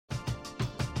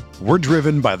We're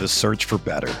driven by the search for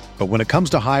better. But when it comes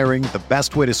to hiring, the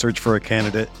best way to search for a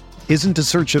candidate isn't to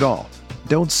search at all.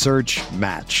 Don't search,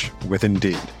 match with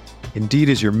Indeed. Indeed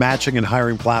is your matching and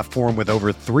hiring platform with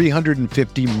over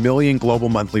 350 million global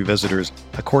monthly visitors,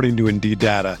 according to Indeed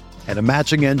data, and a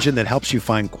matching engine that helps you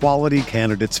find quality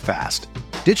candidates fast.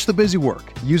 Ditch the busy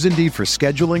work. Use Indeed for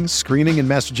scheduling, screening, and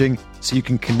messaging so you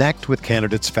can connect with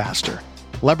candidates faster.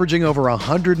 Leveraging over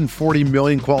 140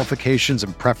 million qualifications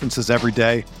and preferences every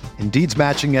day, Indeed's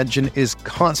matching engine is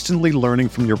constantly learning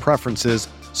from your preferences,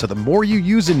 so the more you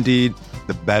use Indeed,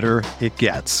 the better it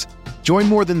gets. Join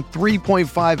more than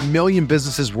 3.5 million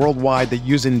businesses worldwide that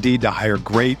use Indeed to hire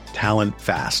great talent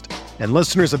fast. And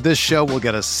listeners of this show will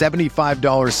get a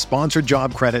 $75 sponsored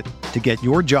job credit to get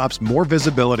your jobs more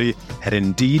visibility at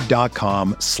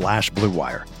Indeed.com/Blue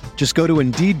Wire. Just go to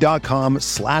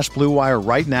Indeed.com/Blue Wire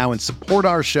right now and support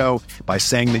our show by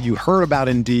saying that you heard about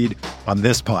Indeed on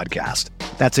this podcast.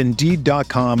 That's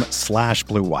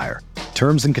Indeed.com/Blue Wire.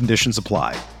 Terms and conditions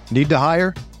apply. Need to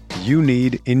hire? You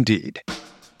need Indeed.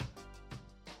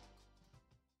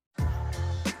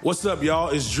 What's up, y'all?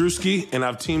 It's Drewski, and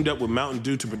I've teamed up with Mountain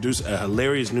Dew to produce a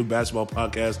hilarious new basketball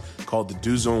podcast called The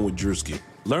Dew Zone with Drewski.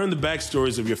 Learn the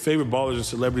backstories of your favorite ballers and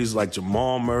celebrities like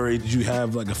Jamal Murray. Did you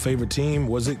have like a favorite team?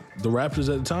 Was it the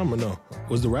Raptors at the time or no?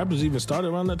 Was the Raptors even started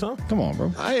around that time? Come on,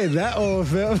 bro. I ain't that old,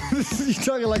 fam. You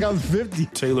talking like I'm 50.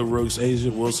 Taylor Rooks, Asia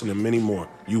Wilson, and many more.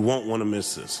 You won't want to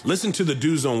miss this. Listen to The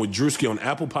Dew Zone with Drewski on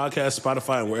Apple Podcasts,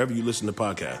 Spotify, and wherever you listen to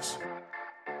podcasts.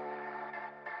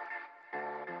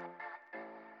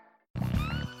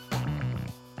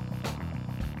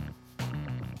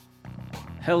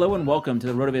 Hello and welcome to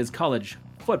the RotoViz College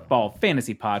Football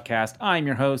Fantasy Podcast. I'm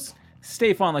your host,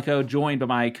 Stefan Leco, joined by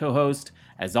my co-host,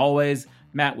 as always,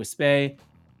 Matt Wispe.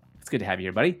 It's good to have you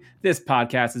here, buddy. This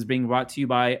podcast is being brought to you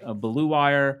by Blue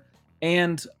Wire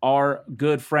and our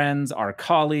good friends, our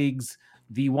colleagues,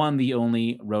 the one, the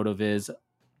only RotoViz.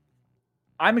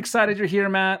 I'm excited you're here,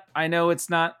 Matt. I know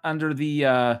it's not under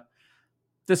the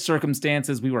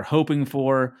circumstances we were hoping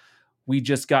for. We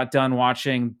just got done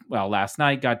watching, last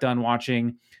night got done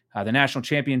watching the national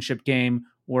championship game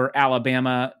where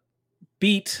Alabama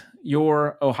beat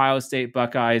your Ohio State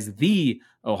Buckeyes, the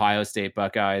Ohio State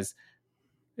Buckeyes.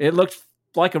 It looked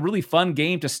like a really fun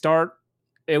game to start.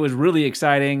 It was really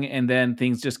exciting, and then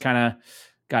things just kind of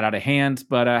got out of hand.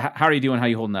 But how are you doing? How are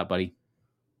you holding up, buddy?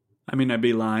 I mean, I'd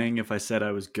be lying if I said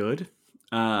I was good.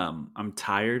 I'm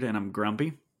tired and I'm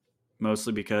grumpy,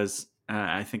 mostly because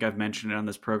I think I've mentioned it on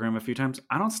this program a few times.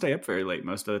 I don't stay up very late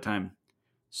most of the time.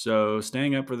 So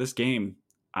staying up for this game,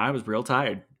 I was real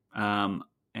tired.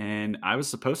 And I was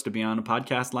supposed to be on a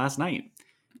podcast last night.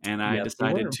 And I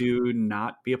decided to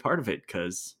not be a part of it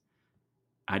because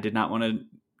I did not want to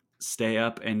stay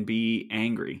up and be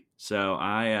angry. So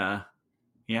I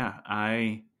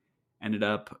ended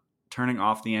up turning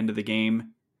off the end of the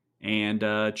game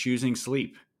and choosing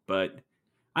sleep. But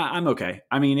I'm okay.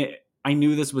 I mean, I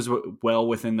knew this was well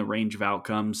within the range of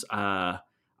outcomes.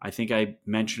 I think I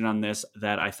mentioned on this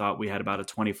that I thought we had about a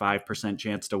 25%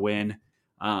 chance to win.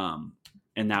 And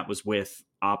that was with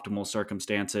optimal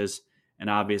circumstances.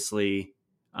 And obviously,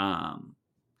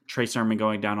 Trey Sermon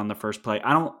going down on the first play.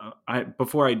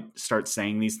 Before I start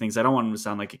saying these things, I don't want them to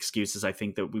sound like excuses. I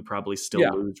think that we probably still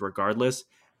lose regardless.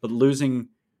 But losing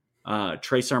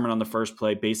Trey Sermon on the first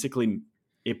play, basically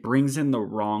it brings in the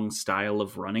wrong style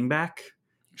of running back.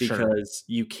 Because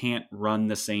you can't run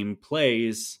the same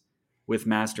plays with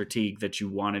Master Teague that you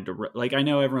wanted to run. Like, I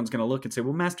know everyone's going to look and say,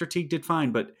 well, Master Teague did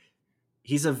fine, but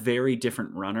he's a very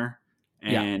different runner.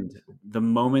 And the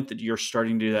moment that you're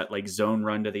starting to do that like zone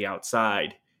run to the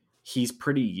outside, he's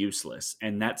pretty useless.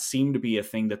 And that seemed to be a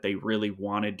thing that they really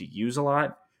wanted to use a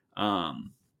lot.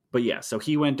 But yeah, so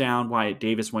he went down, Wyatt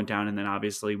Davis went down, and then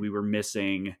obviously we were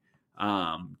missing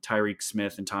Tyreek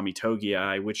Smith and Tommy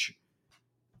Togiai, which,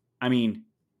 I mean,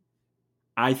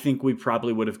 I think we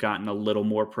probably would have gotten a little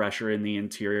more pressure in the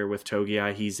interior with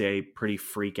Togiai. He's a pretty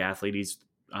freak athlete. He's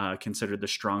considered the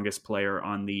strongest player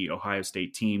on the Ohio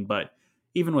State team. But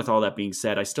even with all that being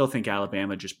said, I still think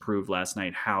Alabama just proved last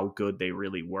night how good they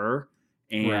really were.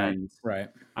 And right.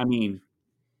 I mean,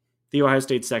 the Ohio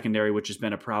State secondary, which has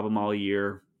been a problem all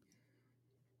year,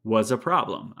 was a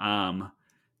problem.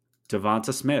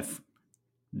 Devonta Smith,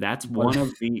 that's one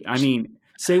of the, I mean,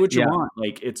 say what you want.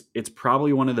 Like it's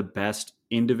probably one of the best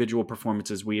individual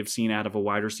performances we have seen out of a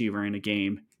wide receiver in a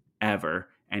game ever.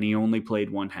 And he only played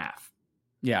one half.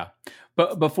 Yeah.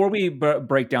 But before we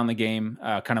break down the game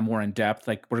kind of more in depth,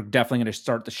 like we're definitely going to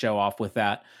start the show off with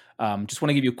that. Just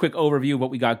want to give you a quick overview of what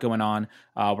we got going on.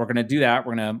 We're going to do that.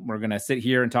 We're going to sit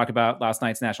here and talk about last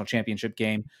night's national championship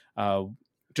game.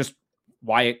 Just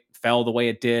why it fell the way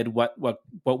it did, what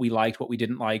we liked, what we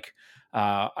didn't like.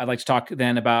 I'd like to talk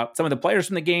then about some of the players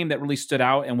from the game that really stood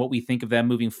out and what we think of them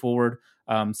moving forward.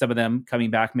 Some of them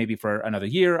coming back maybe for another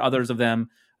year. Others of them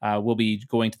will be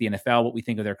going to the NFL, what we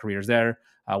think of their careers there.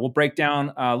 We'll break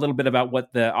down a little bit about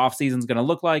what the offseason is going to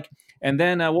look like. And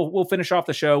then we'll finish off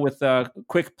the show with a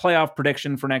quick playoff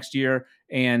prediction for next year.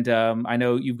 And I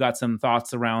know you've got some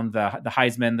thoughts around the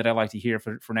Heisman that I'd like to hear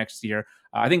for next year.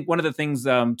 I think one of the things,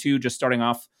 too, just starting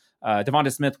off,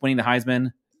 Devonta Smith winning the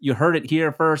Heisman. You heard it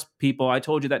here first, people. I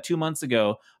told you that 2 months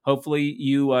ago. Hopefully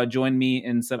you joined me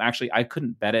in some. Actually, I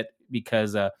couldn't bet it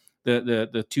because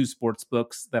the two sports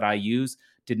books that I use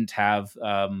didn't have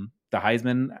the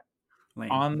Heisman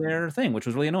on their thing, which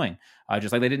was really annoying.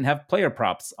 Just like they didn't have player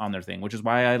props on their thing, which is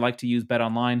why I like to use Bet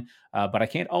Online, but I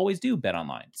can't always do Bet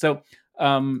Online. So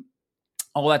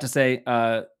all that to say,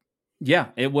 yeah,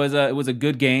 it was a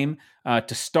good game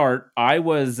to start. I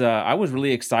was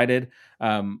really excited.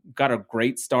 Got a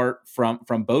great start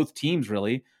from both teams,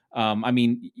 really. I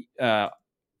mean,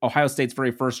 Ohio State's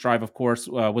very first drive, of course,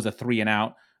 was a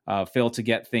 3-and-out. Failed to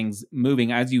get things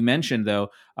moving. As you mentioned, though,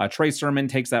 Trey Sermon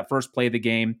takes that first play of the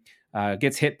game,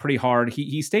 gets hit pretty hard.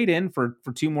 He stayed in for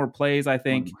 2 more plays, I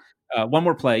think. One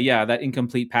more play, yeah, that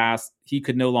incomplete pass. He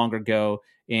could no longer go,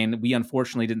 and we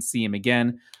unfortunately didn't see him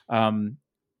again.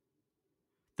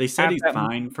 They said he's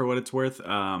fine for what it's worth.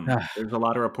 There's a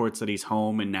lot of reports that he's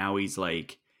home, and now he's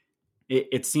like,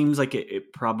 it seems like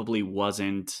it probably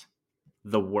wasn't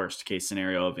the worst case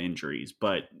scenario of injuries,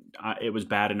 but it was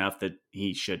bad enough that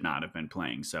he should not have been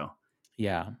playing. So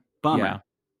yeah, bummer. Yeah.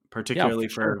 Particularly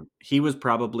sure. He was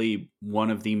probably one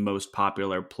of the most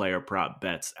popular player prop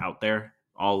bets out there,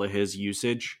 all of his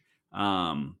usage.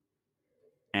 And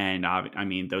I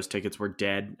mean, those tickets were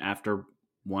dead after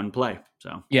one play.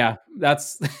 So yeah, I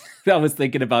was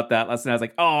thinking about that last night. I was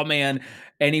like, oh man,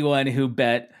 anyone who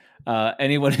bet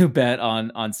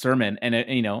on Sermon, and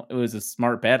it was a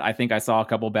smart bet. I think I saw a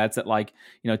couple bets at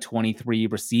 23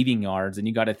 receiving yards, and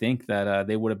you got to think that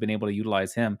they would have been able to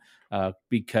utilize him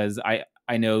because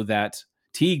I know that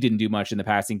Teague didn't do much in the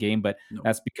passing game, but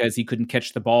that's because he couldn't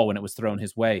catch the ball when it was thrown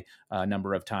his way a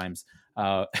number of times.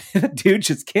 Dude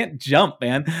just can't jump,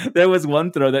 man. There was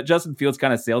one throw that Justin Fields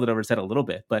kind of sailed it over his head a little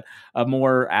bit, but a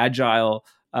more agile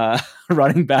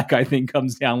running back, I think,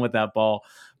 comes down with that ball.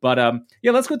 But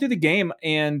yeah, let's go through the game.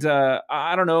 And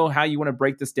I don't know how you want to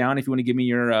break this down. If you want to give me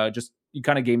your you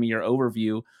kind of gave me your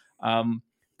overview.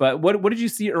 But what did you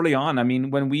see early on? I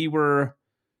mean, when we were,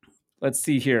 let's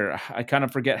see here. I kind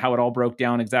of forget how it all broke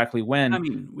down exactly when. I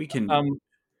mean, we can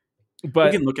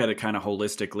look at it kind of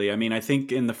holistically. I mean, I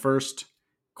think in the first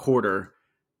quarter,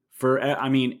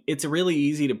 it's really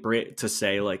easy to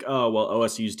say like, oh, well,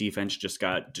 OSU's defense just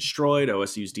got destroyed.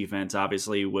 OSU's defense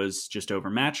obviously was just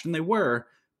overmatched, and they were.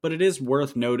 But it is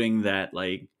worth noting that,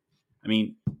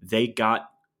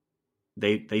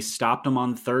 they stopped them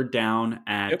on third down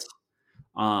at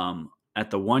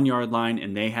the 1 yard line,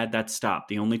 and they had that stop.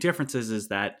 The only difference is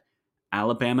that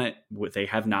Alabama, they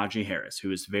have Najee Harris,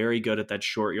 who is very good at that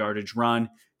short yardage run.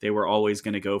 They were always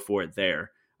going to go for it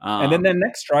there. And then the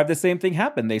next drive, the same thing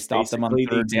happened. They stopped them on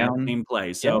third down. Same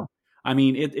play. So, I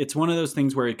mean, it's one of those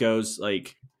things where it goes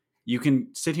like, you can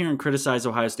sit here and criticize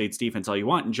Ohio State's defense all you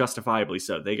want, and justifiably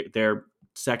so. Their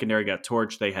secondary got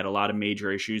torched. They had a lot of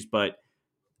major issues, but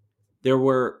there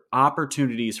were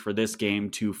opportunities for this game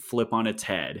to flip on its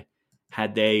head.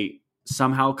 Had they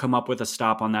somehow come up with a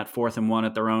stop on that 4th and 1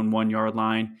 at their own 1 yard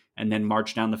line and then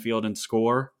march down the field and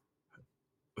score,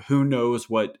 who knows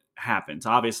what happens.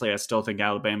 Obviously, I still think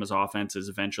Alabama's offense is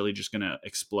eventually just going to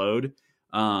explode.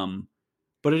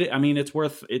 But it's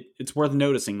worth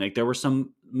noticing. Like, there were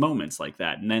some moments like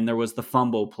that, and then there was the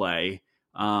fumble play.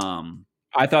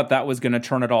 I thought that was going to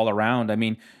turn it all around. I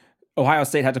mean, Ohio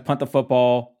State had to punt the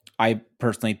football. I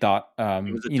personally thought,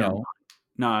 no,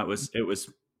 it was.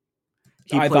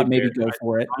 I thought maybe go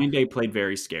for it. Ryan Day played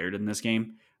very scared in this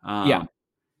game. Yeah.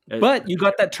 But you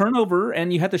got that turnover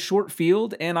and you had the short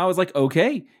field, and I was like,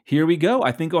 okay, here we go.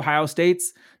 I think Ohio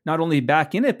State's not only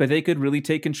back in it, but they could really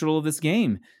take control of this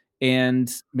game.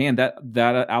 And man, that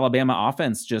Alabama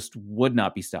offense just would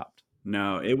not be stopped.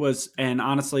 No, it was. And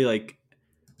honestly,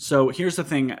 so here's the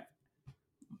thing.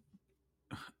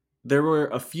 There were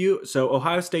a few. So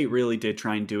Ohio State really did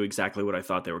try and do exactly what I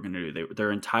thought they were going to do.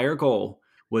 Their entire goal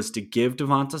was to give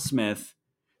Devonta Smith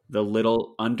the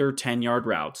little under 10-yard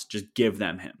routes. Just give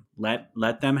them him.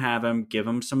 Let them have him, give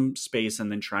him some space,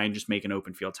 and then try and just make an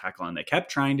open field tackle. And they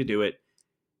kept trying to do it,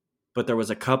 but there was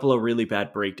a couple of really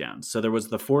bad breakdowns. So there was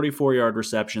the 44-yard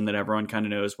reception that everyone kind of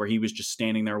knows, where he was just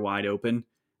standing there wide open.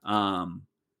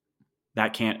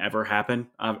 That can't ever happen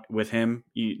with him.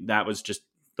 That was just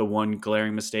the one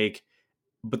glaring mistake.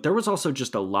 But there was also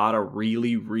just a lot of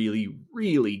really, really,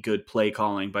 really good play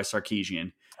calling by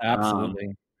Sarkisian.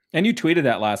 Absolutely. And you tweeted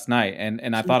that last night,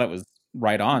 and I thought it was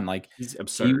right on. Like, He's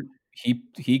absurd.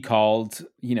 He called,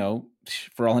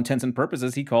 for all intents and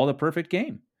purposes, he called a perfect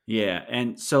game. Yeah,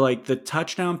 and so like the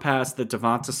touchdown pass that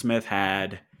Devonta Smith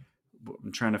had,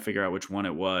 I'm trying to figure out which one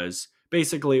it was.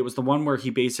 Basically, it was the one where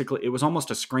it was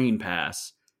almost a screen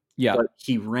pass. Yeah. But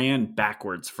he ran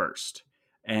backwards first.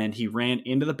 And he ran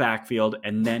into the backfield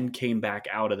and then came back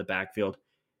out of the backfield.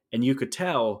 And you could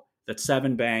tell that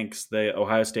Sevyn Banks, the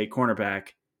Ohio State cornerback,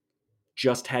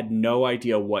 just had no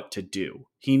idea what to do.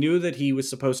 He knew that he was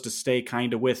supposed to stay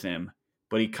kind of with him,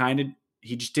 but he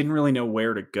just didn't really know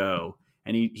where to go.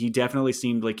 And he definitely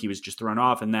seemed like he was just thrown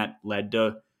off, and that led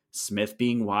to Smith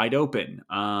being wide open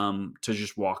to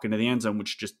just walk into the end zone,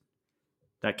 which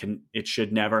it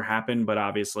should never happen. But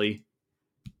obviously,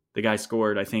 the guy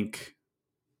scored. I think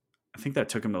that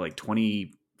took him to like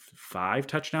 25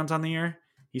 touchdowns on the year.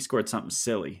 He scored something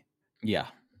silly. Yeah,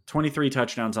 23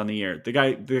 touchdowns on the year.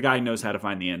 The guy knows how to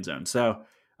find the end zone. So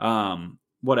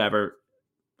whatever.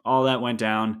 All that went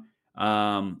down.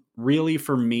 Really,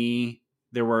 for me,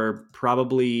 there were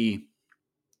probably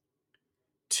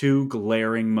two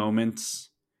glaring moments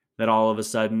that all of a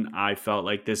sudden I felt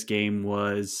like this game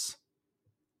was,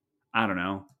 I don't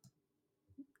know,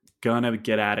 gonna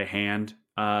get out of hand.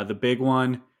 The big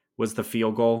one was the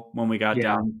field goal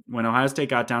when Ohio State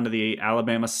got down to the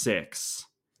Alabama 6,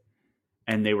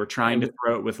 and they were trying to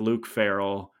throw it with Luke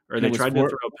Farrell, or they tried to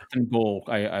throw a goal,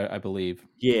 I believe.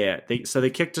 Yeah, they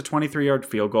kicked a 23-yard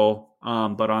field goal,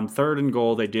 but on 3rd and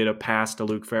goal they did a pass to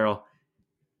Luke Farrell,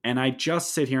 and I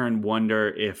just sit here and wonder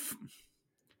if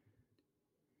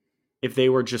they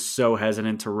were just so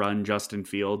hesitant to run Justin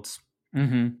Fields.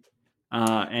 Mm-hmm.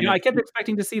 I kept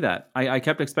expecting to see that. I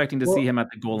kept expecting to see him at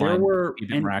the goal line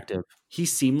be more active. He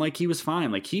seemed like he was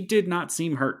fine. Like, he did not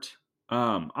seem hurt.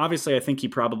 Obviously, I think he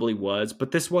probably was,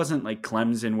 but this wasn't like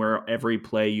Clemson where every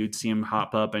play you'd see him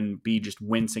hop up and be just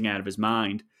wincing out of his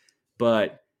mind.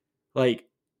 But like,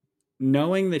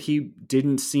 knowing that he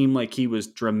didn't seem like he was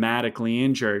dramatically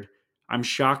injured, I'm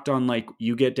shocked on, like,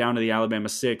 you get down to the Alabama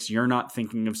 6, you're not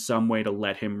thinking of some way to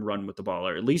let him run with the ball,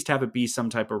 or at least have it be some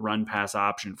type of run pass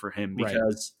option for him,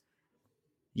 because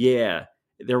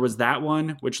there was that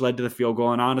one, which led to the field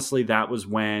goal. And honestly, that was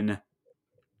when,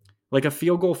 like, a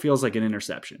field goal feels like an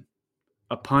interception.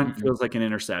 A punt feels like an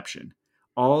interception.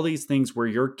 All these things where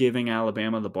you're giving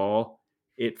Alabama the ball,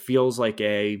 it feels like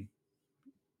a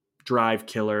drive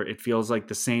killer. It feels like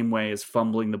the same way as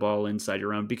fumbling the ball inside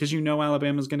your own, because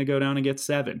Alabama's going to go down and get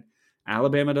 7.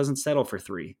 Alabama doesn't settle for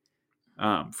 3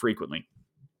 frequently.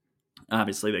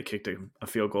 Obviously, they kicked a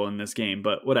field goal in this game,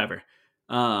 but whatever.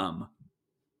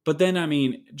 But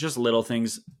then, just little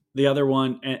things. The other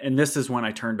one, and this is when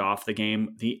I turned off the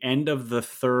game, the end of the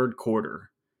 3rd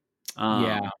quarter.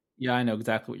 Yeah, I know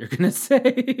exactly what you're going to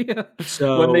say.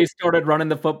 So when they started running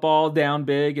the football down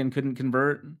big and couldn't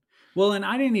convert. Well, and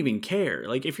I didn't even care.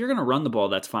 Like, if you're going to run the ball,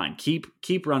 that's fine. Keep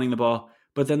running the ball.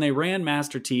 But then they ran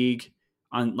Master Teague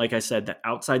on, like I said, the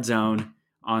outside zone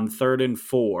on 3rd and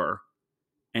 4.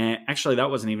 And actually, that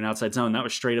wasn't even outside zone. That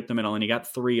was straight up the middle, and he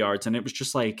got 3 yards. And it was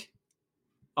just like,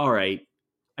 all right,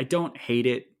 I don't hate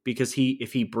it, because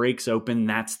if he breaks open,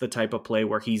 that's the type of play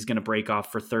where he's going to break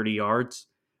off for 30 yards.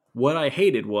 What I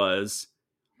hated was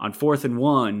on 4th and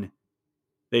 1,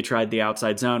 they tried the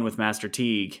outside zone with Master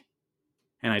Teague,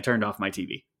 and I turned off my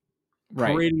TV.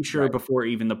 Pretty sure before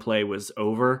even the play was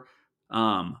over.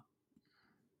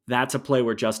 That's a play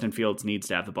where Justin Fields needs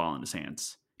to have the ball in his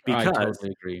hands. Because I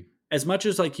totally agree. As much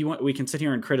as we can sit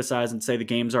here and criticize and say the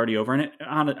game's already over, and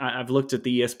I've looked at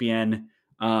the ESPN.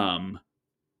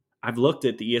 I've looked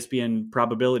at the ESPN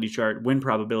probability chart, win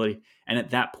probability, and at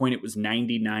that point it was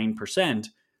 99%.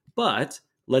 But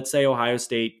let's say Ohio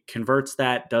State converts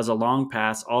that, does a long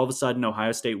pass. All of a sudden,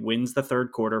 Ohio State wins the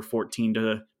 3rd quarter,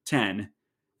 14-10,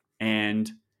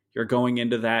 and you're going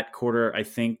into that quarter, I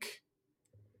think,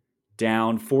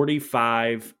 down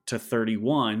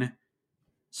 45-31.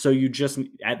 So you just,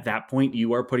 at that point,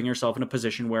 you are putting yourself in a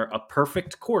position where a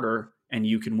perfect quarter and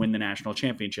you can win the national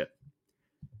championship.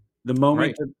 The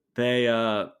moment that they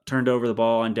turned over the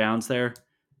ball on downs there,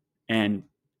 and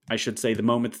I should say the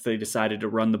moment that they decided to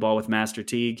run the ball with Master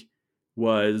Teague,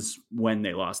 was when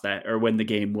they lost that, or when the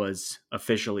game was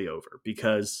officially over,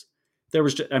 because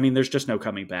there's just no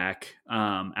coming back.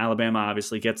 Alabama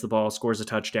obviously gets the ball, scores a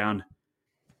touchdown.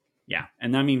 Yeah.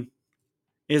 And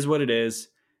is what it is.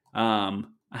 I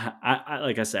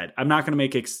like I said, I'm not going to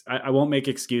make, I won't make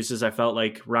excuses. I felt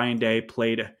like Ryan Day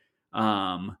played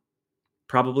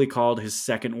probably called his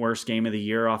second worst game of the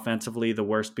year offensively, the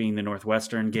worst being the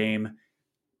Northwestern game.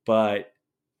 But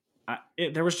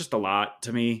there was just a lot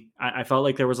to me. I felt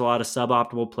like there was a lot of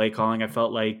suboptimal play calling. I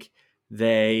felt like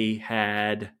they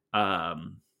had...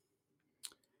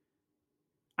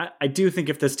 I do think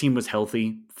if this team was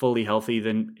healthy, fully healthy,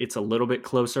 then it's a little bit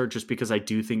closer just because I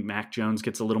do think Mac Jones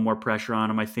gets a little more pressure on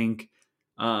him. I think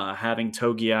having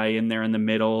Togiai in there in the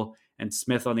middle and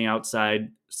Smith on the outside,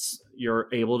 you're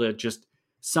able to just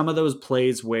some of those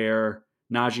plays where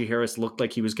Najee Harris looked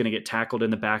like he was going to get tackled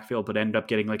in the backfield, but ended up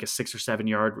getting like a 6 or 7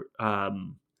 yard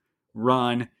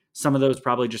run. Some of those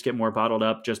probably just get more bottled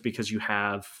up just because you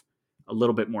have a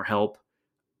little bit more help.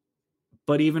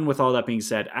 But even with all that being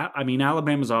said, I mean,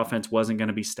 Alabama's offense wasn't going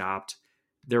to be stopped.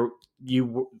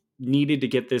 You needed to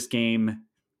get this game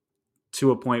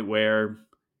to a point where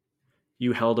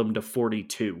you held them to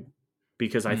 42,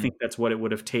 because I think that's what it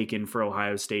would have taken for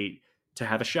Ohio State to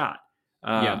have a shot.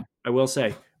 I will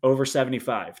say over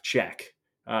 75, check.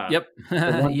 Yep.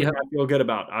 The one thing I feel good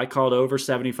about, I called over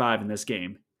 75 in this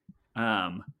game.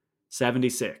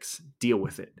 76, deal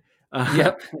with it.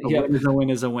 A win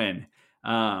is a win.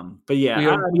 But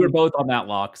yeah, we were both on that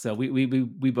lock, so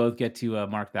we both get to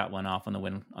mark that one off on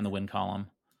the win column.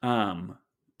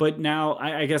 But now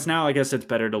I guess it's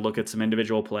better to look at some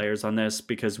individual players on this,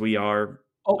 because we are.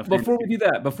 Before we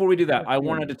do that, I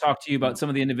wanted to talk to you about some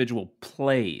of the individual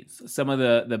plays, some of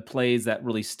the plays that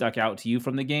really stuck out to you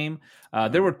from the game.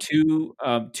 There were two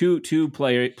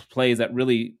plays that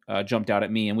really jumped out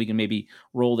at me, and we can maybe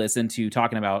roll this into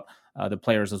talking about the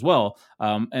players as well.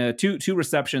 Two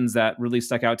receptions that really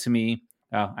stuck out to me.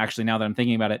 Actually, now that I'm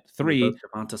thinking about it, 3.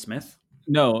 Devonta Smith?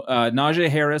 No, Najee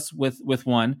Harris with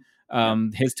one.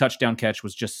 His touchdown catch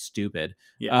was just stupid.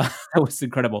 That was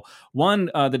incredible. One,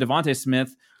 the Devonta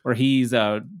Smith, where he's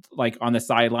like on the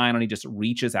sideline and he just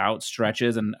reaches out,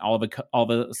 stretches, and all of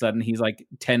a sudden he's like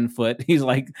 10 foot. He's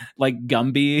like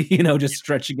Gumby, just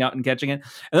stretching out and catching it.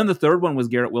 And then the third one was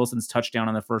Garrett Wilson's touchdown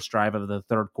on the first drive of the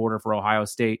third quarter for Ohio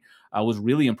State. I was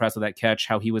really impressed with that catch,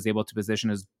 how he was able to position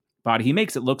his body. He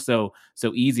makes it look so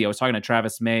easy. I was talking to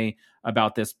Travis May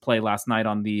about this play last night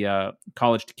on the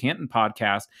College to Canton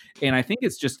podcast, and I think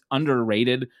it's just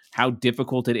underrated how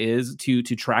difficult it is to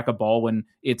track a ball when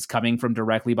it's coming from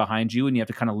directly behind you, and you have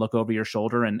to kind of look over your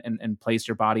shoulder and place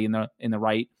your body in the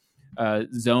right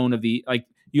zone of the, like,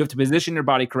 you have to position your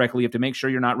body correctly. You have to make sure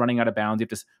you're not running out of bounds. You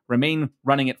have to remain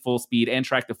running at full speed and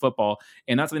track the football.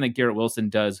 And that's something that Garrett Wilson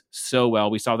does so well.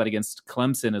 We saw that against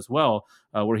Clemson as well,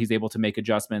 where he's able to make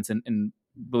adjustments and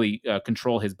really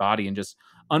control his body in just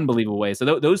unbelievable ways.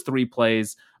 So those 3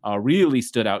 plays really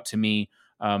stood out to me,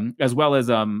 as well as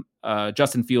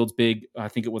Justin Fields' big, I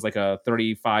think it was like a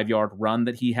 35-yard run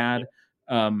that he had.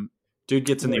 Dude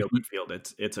gets in the open field,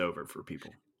 it's over for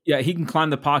people. Yeah, he can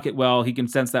climb the pocket well. He can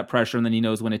sense that pressure, and then he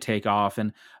knows when to take off.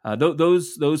 And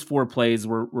those 4 plays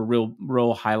were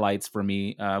real highlights for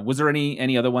me. Was there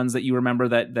any other ones that you remember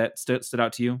that stood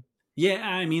out to you? Yeah,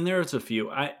 I mean, there's a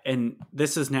few. And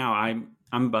this is now I'm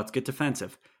about to get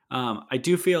defensive. I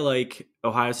do feel like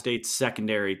Ohio State's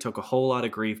secondary took a whole lot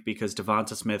of grief because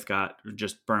Devonta Smith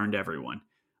just burned everyone.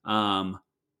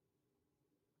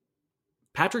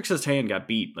 Patrick Surtain got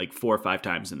beat like 4 or 5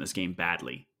 times in this game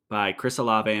badly by Chris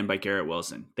Olave and by Garrett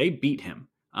Wilson. They beat him.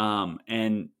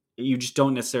 And you just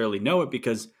don't necessarily know it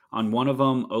because on one of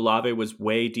them, Olave was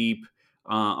way deep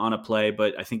on a play,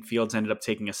 but I think Fields ended up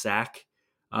taking a sack.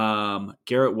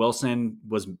 Garrett Wilson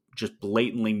was just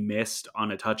blatantly missed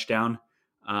on a touchdown.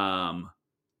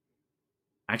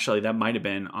 Actually, that might have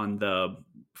been on the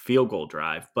field goal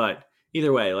drive, but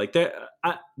either way, like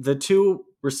the 2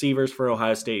 receivers for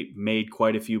Ohio State made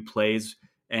quite a few plays.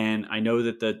 And I know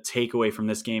that the takeaway from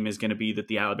this game is going to be that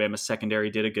the Alabama secondary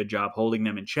did a good job holding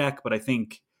them in check, but I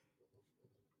think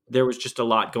there was just a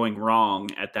lot going wrong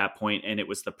at that point, and it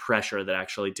was the pressure that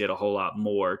actually did a whole lot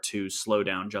more to slow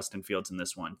down Justin Fields in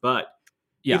this one. But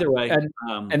either way.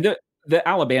 And the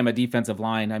Alabama defensive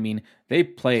line, I mean, they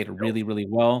played really, really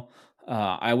well.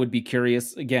 I would be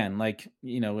curious, again, like,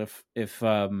 if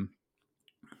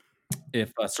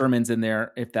Sermon's in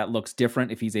there, if that looks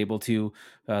different, if he's able to,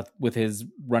 with his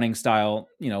running style,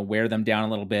 wear them down a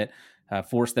little bit,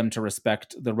 force them to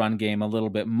respect the run game a little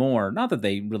bit more. Not that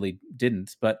they really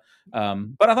didn't, but I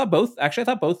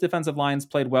thought both defensive lines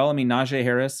played well. I mean, Najee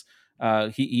Harris,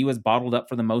 he was bottled up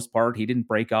for the most part. He didn't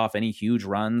break off any huge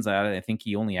runs. I think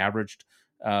he only averaged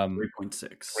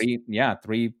 3.6.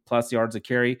 3+ yards a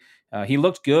carry. He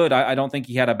looked good. I don't think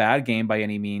he had a bad game by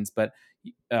any means, but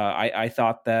I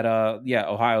thought that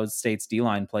Ohio State's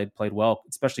D-line played well,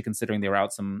 especially considering they were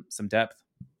out some depth.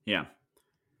 Yeah.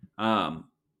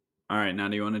 All right, now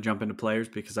do you want to jump into players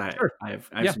because Sure. I have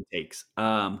Yeah. some takes.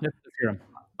 Let's hear 'em.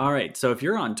 All right, so if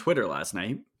you're on Twitter last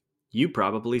night, you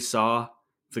probably saw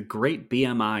the great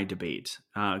BMI debate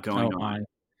going Oh, on. my.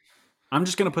 I'm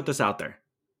just going to put this out there.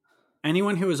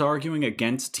 Anyone who is arguing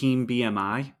against Team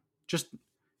BMI, just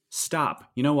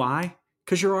stop. You know why?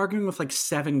 Because you're arguing with like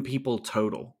 7 people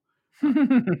total.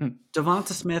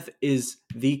 Devonta Smith is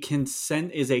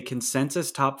a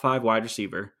consensus top 5 wide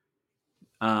receiver.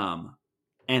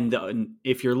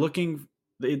 If you're looking,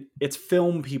 it's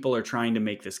film people are trying to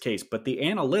make this case, but the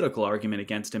analytical argument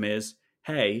against him is,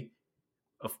 hey,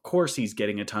 of course he's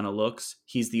getting a ton of looks.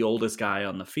 He's the oldest guy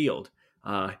on the field.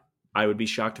 I would be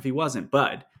shocked if he wasn't,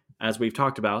 but as we've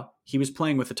talked about, he was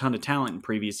playing with a ton of talent in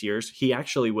previous years. He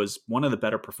actually was one of the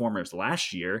better performers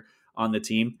last year on the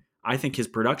team. I think his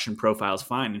production profile is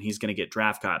fine, and he's going to get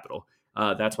draft capital.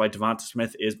 That's why Devonta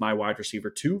Smith is my wide receiver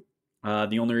 2.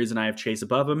 The only reason I have Chase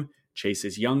above him, Chase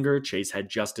is younger. Chase had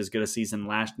just as good a season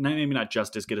maybe not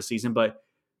just as good a season, but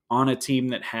on a team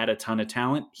that had a ton of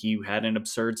talent, he had an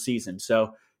absurd season.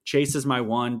 So Chase is my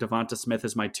 1, Devonta Smith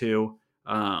is my 2.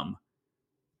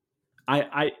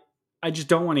 I just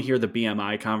don't want to hear the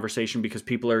BMI conversation because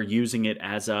people are using it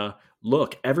as a,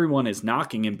 look, everyone is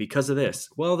knocking him because of this.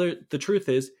 Well, the truth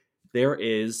is there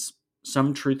is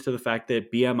some truth to the fact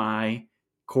that BMI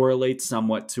correlates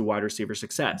somewhat to wide receiver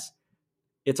success.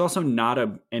 It's also not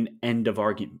an end of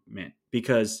argument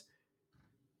because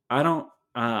I don't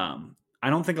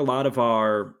think a lot of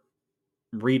our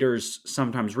readers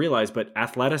sometimes realize, but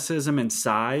athleticism and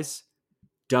size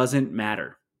doesn't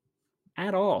matter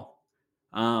at all.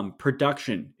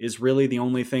 Production is really the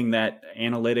only thing that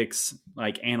analysts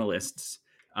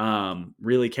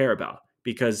really care about,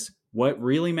 because what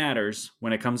really matters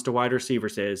when it comes to wide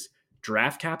receivers is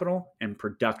draft capital and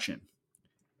production.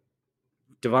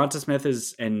 Devonta Smith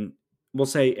is we'll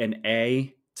say an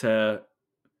A to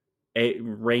A,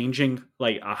 ranging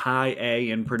like a high A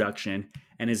in production,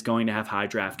 and is going to have high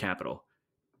draft capital.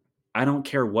 I don't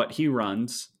care what he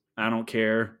runs. I don't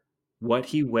care what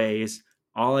he weighs.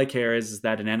 All I care is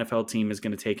that an NFL team is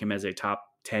going to take him as a top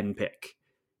 10 pick,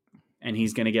 and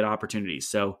he's going to get opportunities.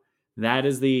 So that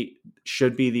is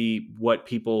should be what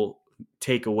people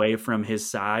take away from his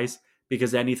size,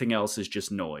 because anything else is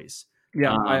just noise.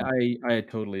 Yeah, I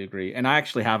totally agree. And I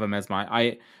actually have him as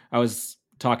I was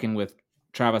talking with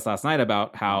Travis last night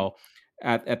about how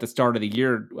at the start of the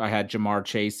year I had Jamar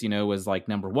Chase, was like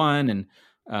number 1, and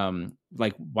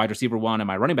like wide receiver 1, and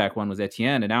my running back 1 was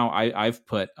Etienne. And now I've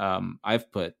put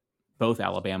both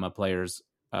Alabama players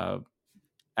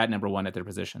at number 1 at their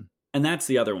position. And that's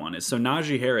the other one is, so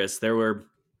Najee Harris,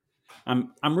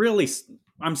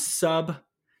 I'm sub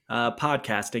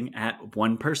podcasting at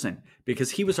one person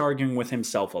because he was arguing with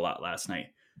himself a lot last night.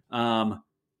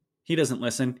 He doesn't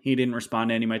listen. He didn't respond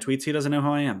to any of my tweets. He doesn't know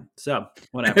who I am. So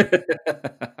whatever.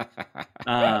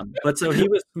 But so he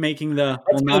was making the.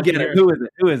 Let's go get it.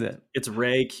 Who is it? It's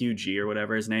Ray QG or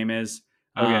whatever his name is.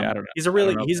 Okay, I don't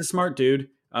know. He's a smart dude.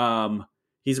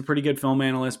 He's a pretty good film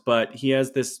analyst, but he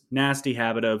has this nasty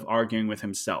habit of arguing with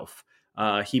himself.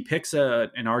 He picks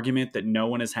an argument that no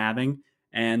one is having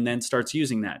and then starts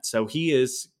using that. So he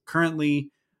is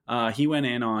currently, he went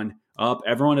in on,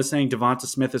 everyone is saying Devonta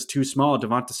Smith is too small.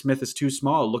 Devonta Smith is too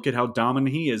small. Look at how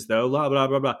dominant he is, though. Blah, blah,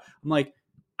 blah, blah. I'm like,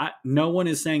 no one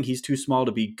is saying he's too small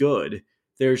to be good.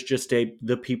 There's just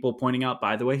the people pointing out,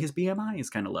 by the way, his BMI is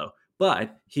kind of low.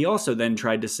 But he also then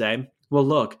tried to say, well,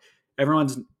 look,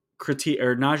 everyone's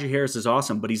Najee Harris is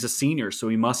awesome, but he's a senior, so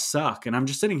he must suck. And I'm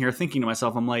just sitting here thinking to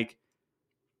myself, I'm like,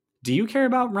 do you care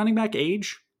about running back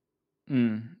age? I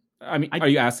mean, are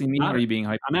you asking me? Or are you being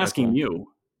hypothetical? I'm asking you.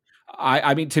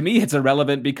 I mean, to me, it's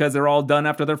irrelevant because they're all done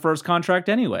after their first contract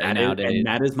anyway nowadays. And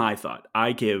that is my thought.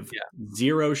 I give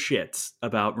zero shits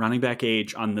about running back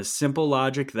age on the simple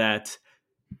logic that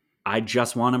I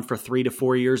just want him for 3 to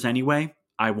 4 years anyway.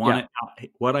 I want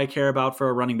it. What I care about for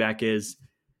a running back is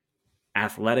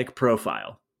athletic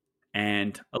profile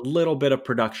and a little bit of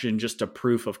production, just a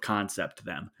proof of concept to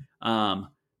them.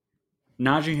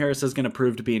 Najee Harris is going to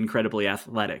prove to be incredibly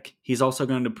athletic. He's also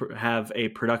going to have a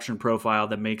production profile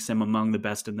that makes him among the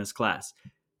best in this class.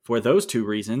 For those 2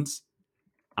 reasons,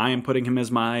 I am putting him as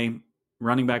my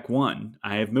running back 1.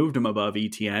 I have moved him above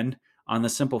Etienne on the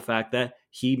simple fact that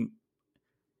he's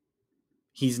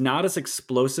not as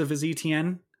explosive as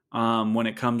Etienne when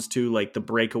it comes to like the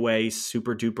breakaway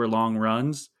super duper long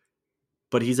runs,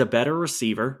 but he's a better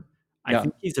receiver. I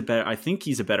think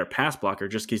he's a better pass blocker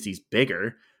just because he's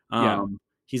bigger. And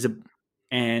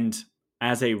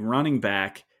as a running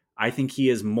back, I think he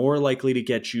is more likely to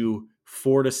get you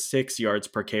 4 to 6 yards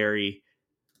per carry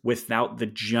without the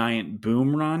giant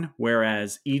boom run,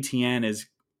 whereas ETN is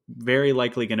very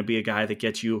likely going to be a guy that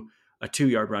gets you a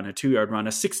 2-yard run, a 2-yard run,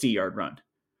 a 60-yard run.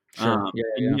 Sure.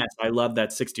 And yes, I love that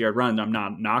 60-yard run. I'm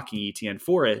not knocking ETN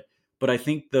for it, but I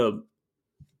think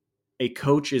a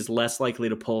coach is less likely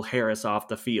to pull Harris off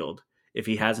the field if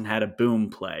he hasn't had a boom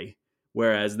play,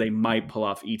 whereas they might pull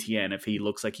off ETN if he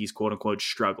looks like he's quote unquote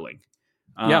struggling.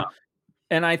 Yeah.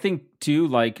 And I think too,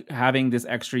 like having this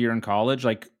extra year in college,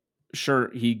 like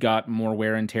sure, he got more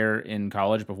wear and tear in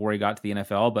college before he got to the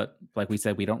NFL, but like we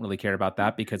said, we don't really care about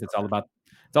that because it's all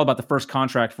about the first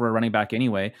contract for a running back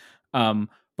anyway.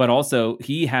 But also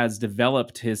he has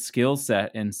developed his skill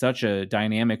set in such a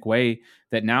dynamic way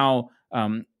that now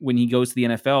when he goes to the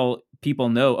NFL, people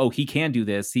know, oh, he can do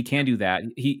this, he can do that.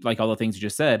 He, like all the things you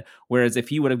just said. Whereas if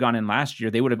he would have gone in last year,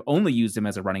 they would have only used him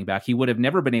as a running back. He would have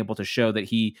never been able to show that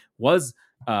he was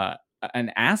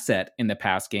an asset in the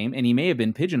pass game, and he may have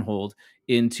been pigeonholed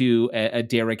into a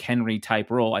Derrick Henry type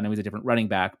role. I know he's a different running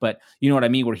back, but you know what I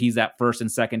mean, where he's that first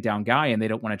and second down guy and they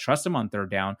don't want to trust him on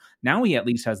third down. Now he at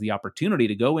least has the opportunity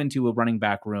to go into a running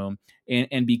back room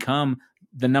and become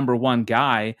the number one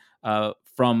guy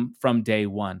from day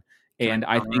one. And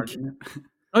I think,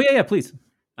 oh yeah, please.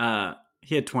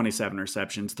 He had 27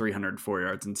 receptions, 304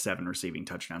 yards, and 7 receiving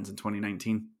touchdowns in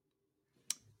 2019.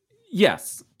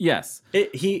 Yes.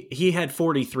 He had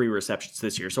 43 receptions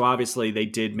this year. So obviously they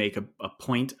did make a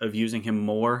point of using him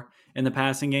more in the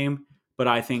passing game. But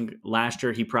I think last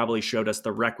year he probably showed us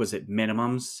the requisite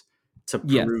minimums to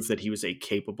prove that he was a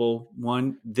capable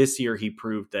one. This year he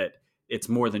proved that it's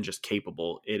more than just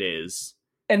capable. It is.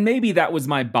 And maybe that was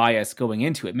my bias going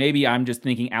into it. Maybe I'm just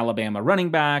thinking Alabama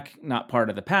running back, not part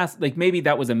of the pass. Like maybe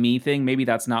that was a me thing. Maybe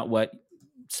that's not what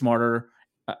smarter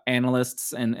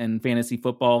analysts and fantasy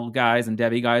football guys and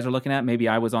Debbie guys are looking at. Maybe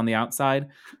I was on the outside,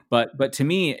 but to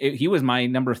me, he was my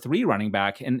number 3 running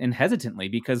back and hesitantly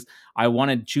because I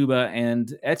wanted Chuba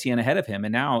and Etienne ahead of him.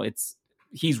 And now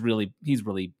he's really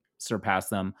surpassed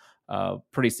them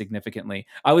pretty significantly.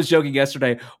 I was joking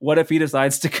yesterday, what if he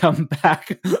decides to come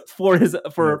back for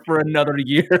another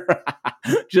year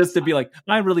just to be like,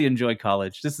 I really enjoy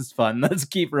college. This is fun. Let's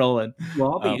keep rolling.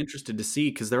 Well, I'll be interested to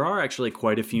see because there are actually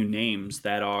quite a few names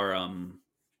that are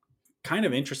kind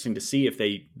of interesting to see if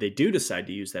they do decide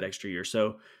to use that extra year.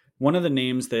 So one of the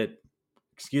names that,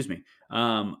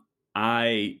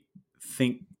 I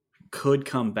think could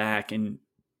come back and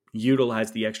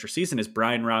utilize the extra season is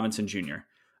Brian Robinson Jr.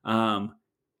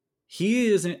 He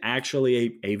isn't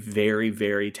actually a very,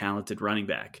 very talented running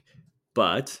back,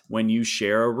 but when you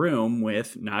share a room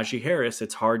with Najee Harris,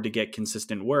 it's hard to get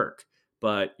consistent work.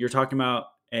 But you're talking about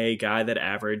a guy that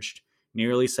averaged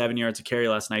nearly 7 yards a carry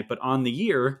last night, but on the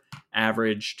year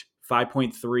averaged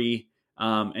 5.3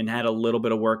 and had a little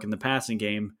bit of work in the passing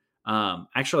game.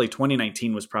 Actually,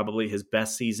 2019 was probably his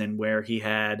best season where he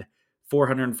had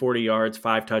 440 yards,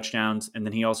 5 touchdowns, and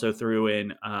then he also threw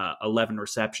in 11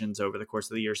 receptions over the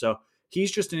course of the year. So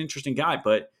he's just an interesting guy,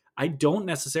 but I don't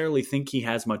necessarily think he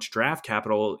has much draft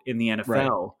capital in the NFL.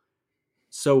 Right.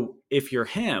 So if you're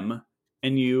him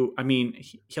and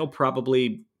he'll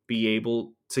probably be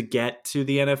able to get to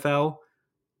the NFL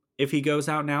if he goes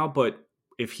out now, but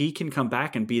if he can come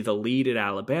back and be the lead at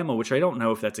Alabama, which I don't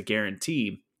know if that's a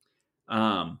guarantee,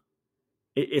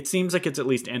 it seems like it's at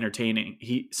least entertaining.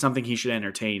 Something he should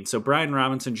entertain. So Brian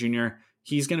Robinson Jr.,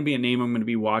 he's going to be a name I'm going to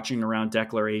be watching around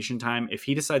declaration time. If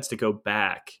he decides to go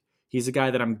back, he's a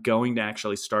guy that I'm going to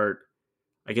actually start,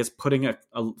 I guess, putting a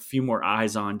few more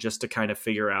eyes on just to kind of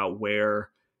figure out where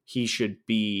he should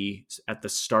be at the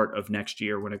start of next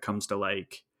year when it comes to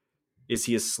like, is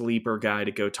he a sleeper guy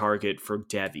to go target for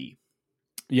Debbie?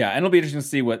 Yeah, and it'll be interesting to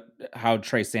see how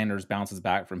Trey Sanders bounces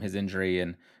back from his injury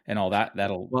and all that.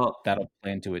 That'll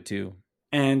play into it too.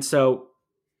 And so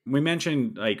we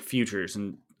mentioned like futures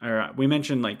or we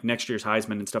mentioned like next year's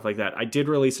Heisman and stuff like that. I did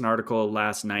release an article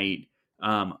last night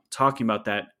talking about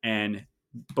that,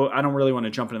 but I don't really want to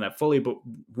jump into that fully. But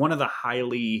one of the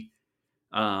highly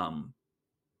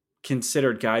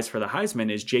considered guys for the Heisman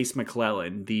is Jace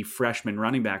McClellan, the freshman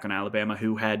running back on Alabama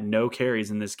who had no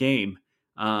carries in this game.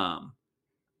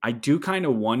 I do kind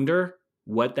of wonder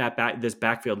what this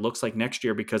backfield looks like next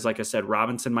year because, like I said,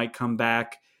 Robinson might come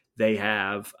back. They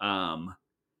have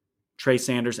Trey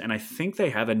Sanders, and I think they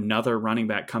have another running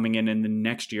back coming in the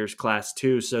next year's class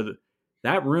too. So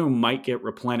that room might get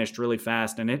replenished really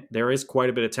fast, and there is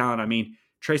quite a bit of talent. I mean,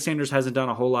 Trey Sanders hasn't done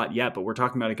a whole lot yet, but we're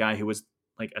talking about a guy who was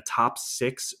like a top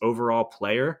 6 overall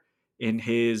player in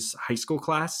his high school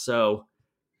class. So,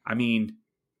 I mean,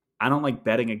 I don't like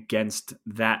betting against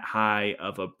that high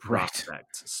of a prospect. Right.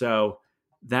 So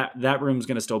that room's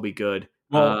going to still be good.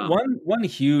 Well, one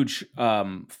huge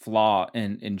flaw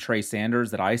in Trey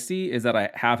Sanders that I see is that I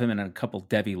have him in a couple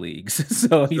Devy leagues,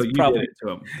 so he's you probably did it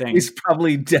to him. Thanks. he's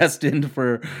probably destined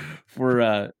for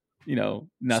nothing.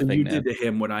 So you did to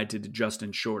him what I did to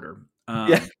Justin Shorter.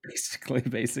 Yeah,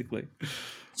 basically.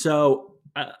 So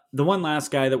the one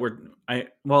last guy that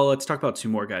let's talk about two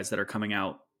more guys that are coming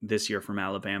out this year from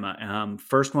Alabama.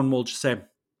 First one, we'll just say,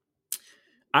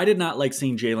 I did not like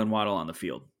seeing Jalen Waddle on the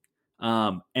field.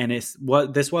 And this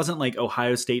wasn't like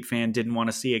Ohio State fan didn't want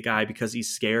to see a guy because he's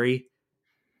scary.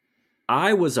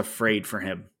 I was afraid for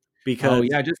him because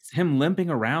just him limping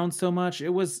around so much. It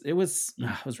was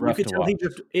rough to watch.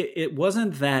 It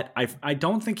wasn't that I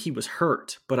don't think he was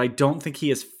hurt, but I don't think he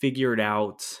has figured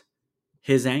out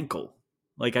his ankle.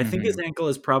 Like I think his ankle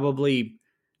is probably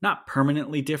not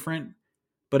permanently different,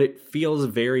 but it feels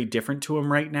very different to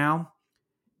him right now.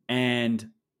 And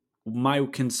my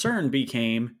concern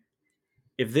became,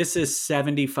 if this is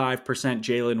 75%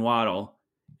 Jalen Waddle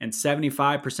and 75%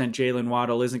 Jalen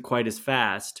Waddle isn't quite as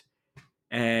fast,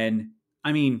 and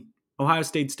I mean, Ohio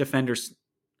State's defenders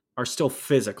are still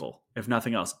physical, if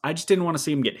nothing else. I just didn't want to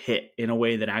see him get hit in a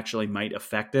way that actually might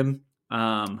affect him.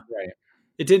 Right.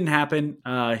 It didn't happen.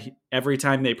 Every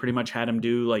time they pretty much had him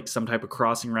do like some type of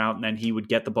crossing route, and then he would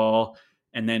get the ball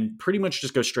and then pretty much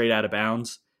just go straight out of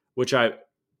bounds, which I'm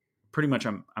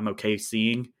okay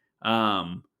seeing.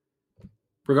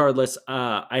 Regardless,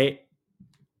 I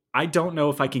don't know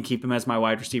if I can keep him as my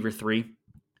wide receiver 3.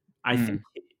 I think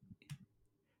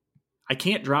I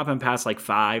can't drop him past like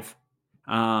 5.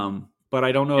 But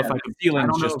I don't know if I can.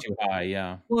 Ceiling's just too high.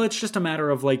 Yeah. Well, it's just a matter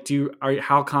of like,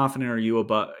 how confident are you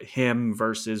about him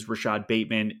versus Rashad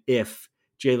Bateman if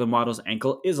Jalen Waddle's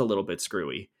ankle is a little bit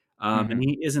screwy, and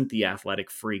he isn't the athletic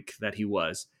freak that he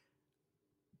was.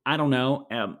 I don't know.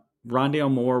 Rondale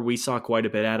Moore, we saw quite a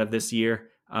bit out of this year.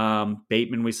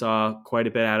 Bateman, we saw quite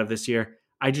a bit out of this year.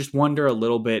 I just wonder a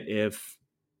little bit if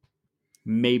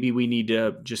maybe we need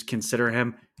to just consider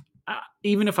him.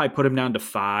 Even if I put him down to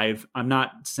 5, I'm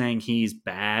not saying he's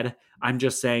bad. I'm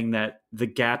just saying that the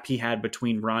gap he had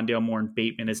between Rondale Moore and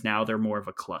Bateman is now they're more of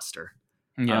a cluster.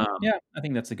 Yeah, I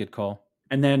think that's a good call.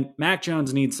 And then Mac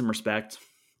Jones needs some respect.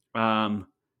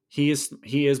 He is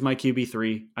my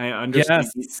QB3. I understand.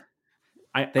 Yes.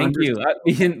 Thank you.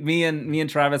 Me and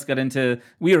Travis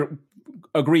we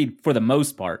agreed for the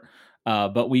most part,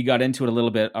 but we got into it a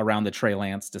little bit around the Trey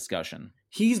Lance discussion.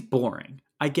 He's boring.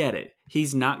 I get it.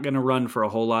 He's not going to run for a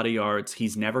whole lot of yards.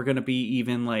 He's never going to be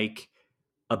even like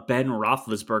a Ben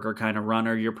Roethlisberger kind of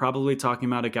runner. You're probably talking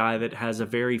about a guy that has a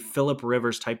very Phillip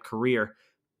Rivers type career.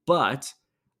 But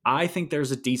I think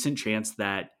there's a decent chance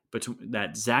that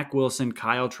Zach Wilson,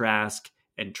 Kyle Trask,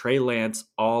 and Trey Lance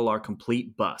all are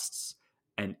complete busts.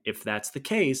 And if that's the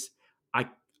case,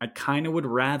 I kind of would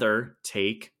rather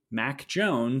take Mac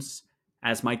Jones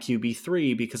as my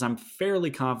QB3 because I'm fairly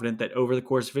confident that over the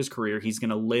course of his career, he's going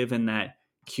to live in that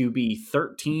QB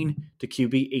 13 to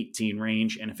QB 18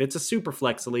 range. And if it's a super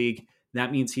flex league,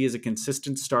 that means he is a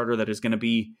consistent starter that is going to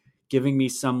be giving me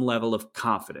some level of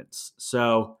confidence.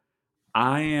 So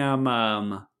I am,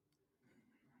 I'm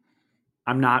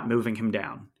not moving him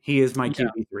down. He is my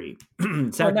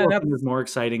QB3. Zach Wilson is more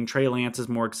exciting. Trey Lance is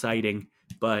more exciting,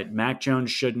 but Mac Jones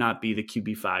should not be the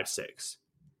QB 5-6.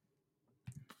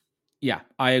 Yeah,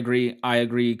 I agree. I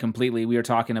agree completely. We were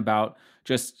talking about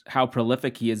just how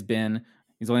prolific he has been.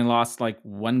 He's only lost like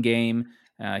one game.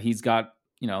 He's got,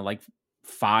 like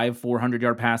 5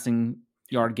 400-yard passing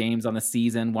yard games on the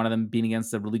season, one of them being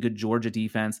against a really good Georgia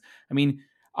defense. I mean,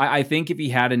 I think if he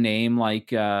had a name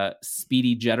like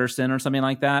Speedy Jetterson or something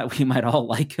like that, we might all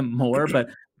like him more. But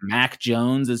Mac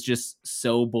Jones is just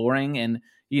so boring. And,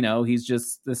 he's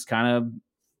just this kind of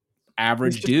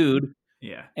average dude.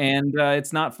 Yeah. And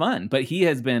it's not fun. But he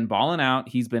has been balling out.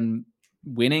 He's been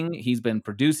winning. He's been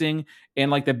producing. And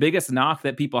like the biggest knock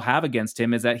that people have against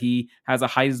him is that he has a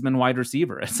Heisman wide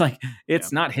receiver. It's like,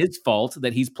 it's not his fault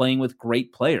that he's playing with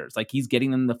great players. Like he's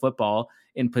getting them the football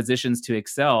in positions to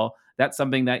excel. That's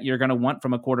something that you're going to want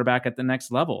from a quarterback at the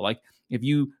next level. Like if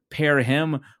you pair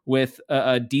him with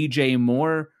a DJ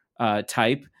Moore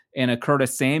type and a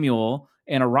Curtis Samuel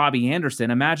and a Robbie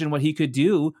Anderson, imagine what he could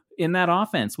do in that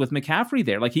offense with McCaffrey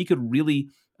there. Like he could really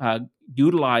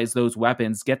utilize those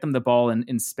weapons, get them the ball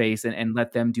in space and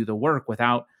let them do the work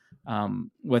without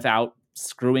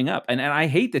screwing up. And I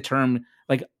hate the term,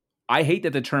 I hate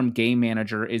that the term game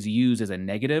manager is used as a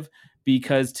negative,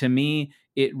 because to me,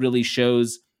 it really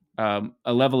shows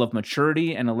a level of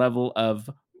maturity and a level of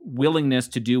willingness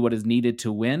to do what is needed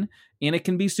to win, and it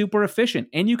can be super efficient,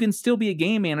 and you can still be a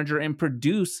game manager and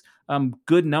produce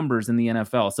good numbers in the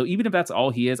NFL. So even if that's all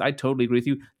he is, I totally agree with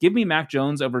you. Give me Mac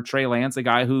Jones over Trey Lance, a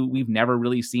guy who we've never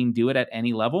really seen do it at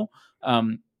any level.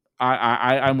 I'm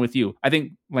with you. I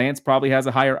think Lance probably has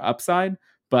a higher upside,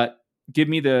 but give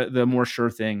me the more sure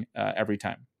thing every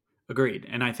time. Agreed.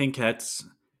 And I think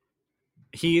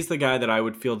he's the guy that I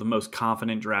would feel the most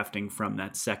confident drafting from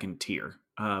that second tier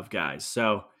of guys.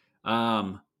 So,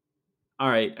 all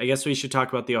right, I guess we should talk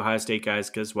about the Ohio State guys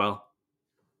because, well,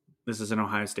 this is an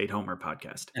Ohio State Homer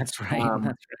podcast. That's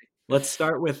right. Let's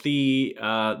start with the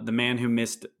man who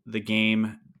missed the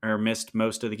game or missed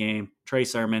most of the game, Trey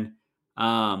Sermon.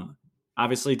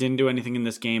 Obviously didn't do anything in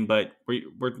this game, but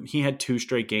he had 2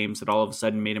 straight games that all of a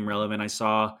sudden made him relevant. I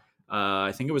saw,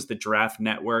 I think it was the Draft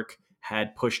Network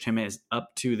had pushed him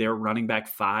up to their running back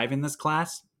 5 in this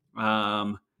class.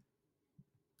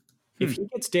 If he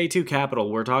gets day 2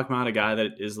 capital, we're talking about a guy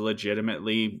that is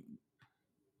legitimately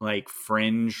like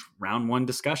fringe round 1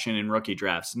 discussion in rookie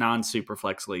drafts, non-super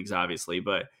flex leagues, obviously,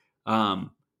 but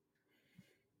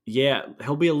yeah,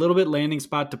 he'll be a little bit landing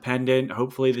spot dependent.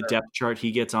 Hopefully the depth chart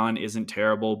he gets on isn't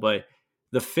terrible, but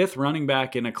the 5th running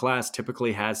back in a class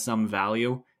typically has some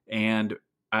value. And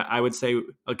I would say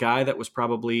a guy that was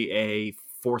probably a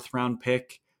 4th round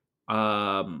pick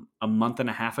a month and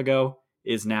a half ago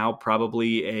is now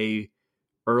probably a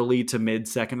early to mid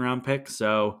 2nd round pick.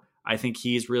 So I think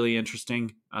he's really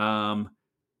interesting. Jeremy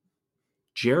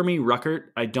Ruckert,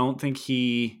 I don't think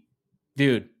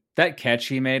Dude, that catch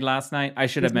he made last night, I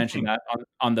should have mentioned that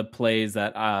on the plays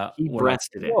that he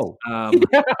breasted it.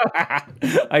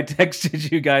 I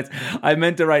texted you guys. I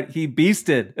meant to write he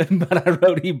beasted, but I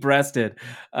wrote he breasted,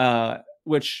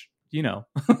 which, you know.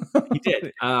 He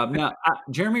did. Now,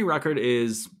 Jeremy Ruckert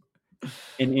is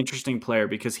an interesting player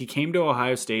because he came to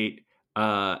Ohio State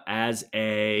as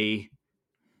he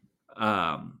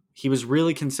was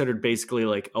really considered basically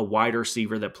like a wide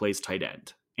receiver that plays tight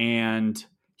end. And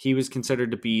he was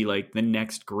considered to be like the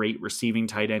next great receiving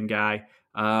tight end guy.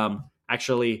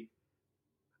 Actually,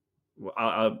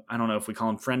 I don't know if we call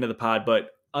him friend of the pod,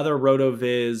 but other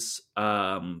RotoViz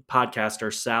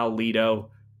podcaster, Sal Lito,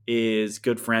 is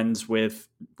good friends with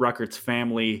Ruckert's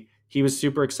family. He was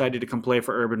super excited to come play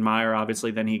for Urban Meyer.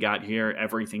 Obviously, then he got here,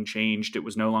 everything changed. It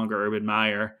was no longer Urban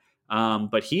Meyer.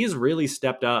 But he has really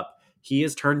stepped up. He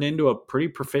has turned into a pretty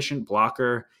proficient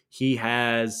blocker.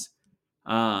 His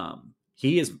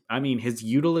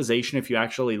utilization, if you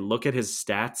actually look at his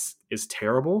stats, is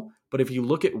terrible. But if you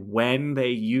look at when they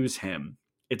use him,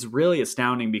 it's really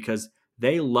astounding because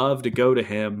they love to go to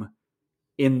him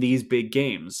in these big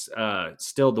games.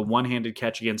 Still, the one-handed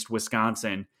catch against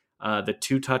Wisconsin, the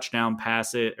 2 touchdown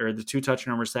passes or the 2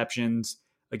 touchdown receptions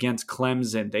against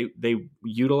Clemson. They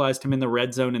utilized him in the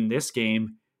red zone in this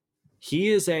game. He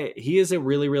is a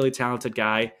really, really talented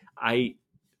guy.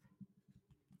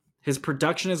 His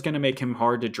production is going to make him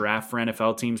hard to draft for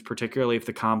NFL teams, particularly if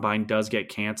the combine does get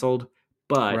canceled.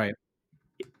 But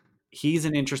he's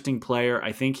an interesting player.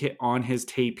 I think on his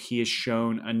tape, he has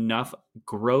shown enough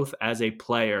growth as a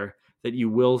player that you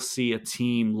will see a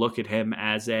team look at him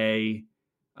as a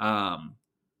I'm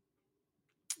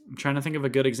trying to think of a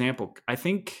good example. I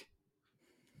think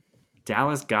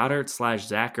Dallas Goedert /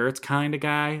 Zach Ertz kind of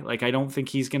guy. Like, I don't think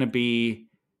he's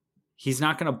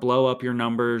not going to blow up your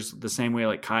numbers the same way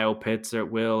like Kyle Pitts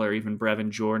will, or even Brevin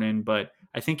Jordan. But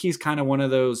I think he's kind of one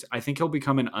of those, I think he'll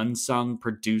become an unsung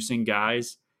producing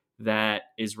guys that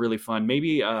is really fun.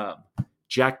 Maybe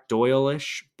Jack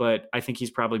Doyle-ish, but I think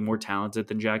he's probably more talented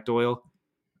than Jack Doyle.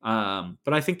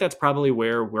 But I think that's probably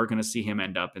where we're going to see him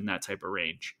end up, in that type of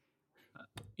range.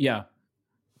 Yeah.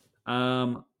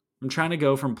 I'm trying to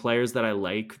go from players that I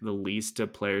like the least to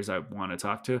players I want to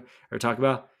talk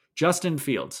about. Justin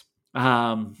Fields.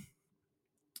 I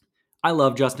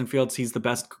love Justin Fields. He's the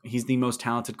best. He's the most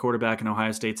talented quarterback in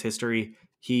Ohio State's history.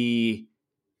 He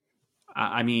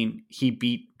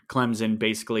beat Clemson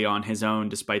basically on his own,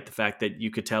 despite the fact that you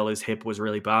could tell his hip was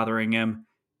really bothering him.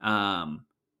 I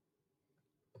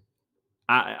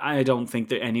don't think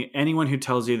that anyone who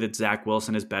tells you that Zach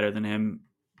Wilson is better than him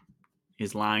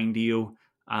is lying to you.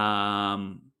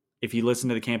 If you listen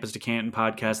to the Campus to Canton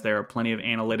podcast, there are plenty of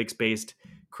analytics-based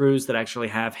crews that actually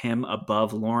have him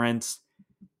above Lawrence.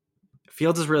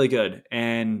 Fields is really good,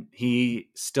 and he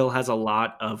still has a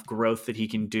lot of growth that he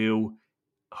can do.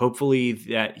 Hopefully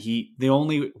the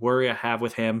only worry I have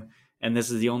with him, and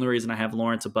this is the only reason I have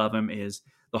Lawrence above him, is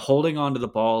the holding onto the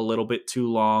ball a little bit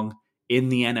too long in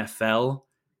the NFL.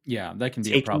 Yeah, that can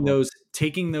be a problem.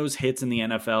 Taking those hits in the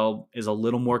NFL is a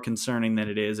little more concerning than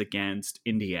it is against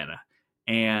Indiana.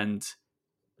 And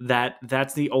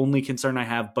that's the only concern I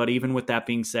have. But even with that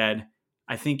being said,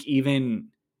 I think even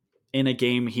in a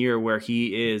game here where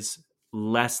he is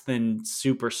less than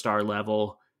superstar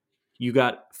level, you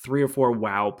got 3 or 4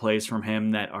 wow plays from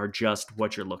him that are just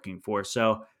what you're looking for.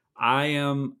 So I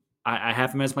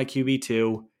have him as my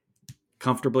QB2,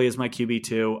 comfortably as my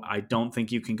QB2. I don't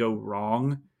think you can go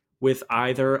wrong with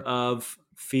either of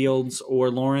Fields or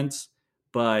Lawrence,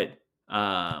 but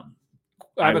I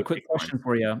have a quick question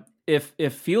for you.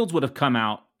 If Fields would have come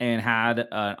out and had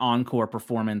an encore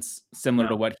performance similar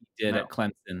to what he did at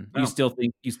Clemson, you still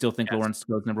think yes. Lawrence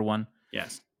goes number 1?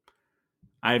 Yes.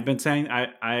 I've been saying,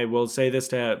 I will say this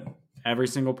to every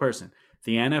single person.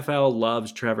 The NFL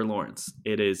loves Trevor Lawrence.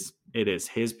 It is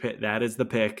his pick. That is the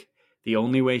pick. The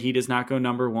only way he does not go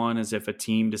number 1 is if a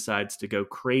team decides to go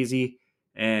crazy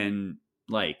and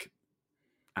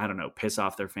I don't know, piss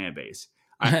off their fan base.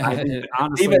 I think,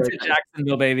 honestly, even to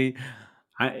Jacksonville, baby.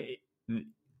 I've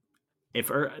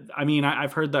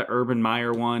heard the Urban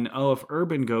Meyer one. Oh, if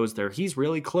Urban goes there, he's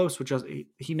really close with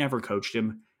he never coached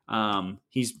him.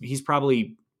 He's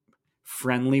probably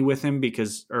friendly with him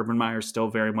because Urban Meyer's still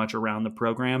very much around the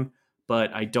program,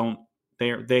 but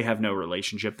they have no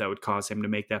relationship that would cause him to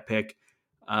make that pick.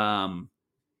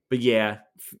 But yeah,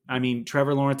 I mean,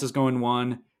 Trevor Lawrence is going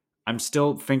 1. I'm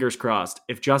still fingers crossed.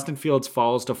 If Justin Fields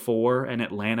falls to 4 and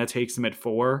Atlanta takes him at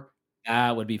 4,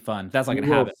 that would be fun. That's not going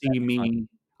to happen.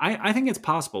 I think it's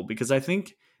possible because I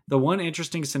think the one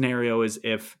interesting scenario is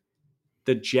if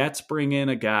the Jets bring in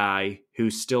a guy who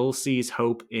still sees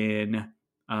hope in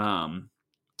Sam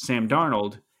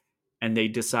Darnold, and they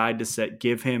decide to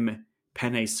give him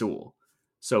Penei Sewell.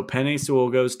 So Penei Sewell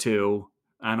goes 2.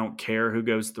 I don't care who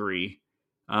goes 3.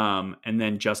 And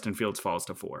then Justin Fields falls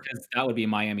to 4. That would be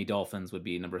Miami Dolphins would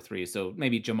be number 3. So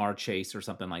maybe Jamar Chase or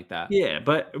something like that. Yeah,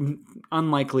 but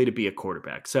unlikely to be a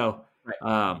quarterback. So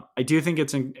right. I do think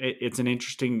it's an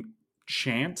interesting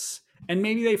chance. And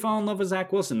maybe they fall in love with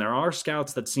Zach Wilson. There are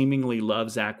scouts that seemingly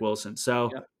love Zach Wilson. So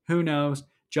Who knows?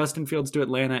 Justin Fields to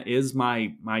Atlanta is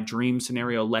my dream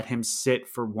scenario. Let him sit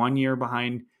for 1 year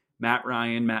behind Matt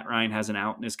Ryan. Matt Ryan has an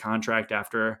out in his contract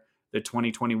after the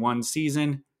 2021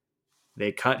 season.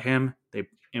 They cut him.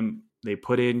 They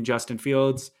put in Justin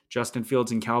Fields. Justin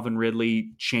Fields and Calvin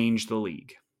Ridley changed the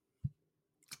league.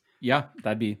 Yeah,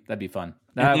 that'd be fun. Would be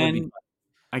fun.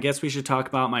 I guess we should talk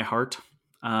about my heart.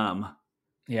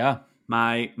 Yeah.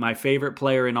 My favorite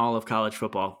player in all of college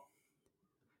football,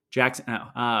 Jackson.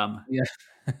 Yeah.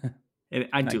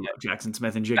 I do love Jackson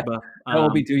Smith and Jigba. That will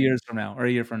be 2 years from now or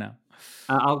a year from now.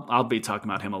 I'll be talking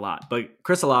about him a lot. But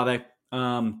Chris Olave,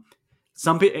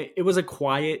 it was a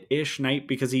quiet-ish night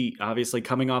because he obviously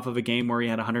coming off of a game where he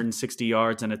had 160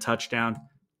 yards and a touchdown.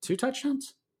 2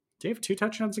 touchdowns? Do you have 2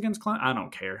 touchdowns against Clemson? I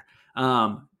don't care.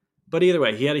 But either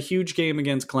way, he had a huge game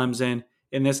against Clemson.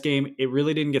 In this game, it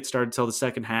really didn't get started until the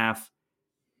second half.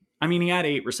 I mean, he had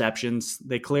 8 receptions.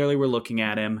 They clearly were looking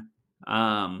at him.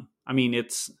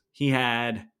 He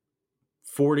had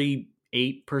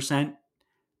 48%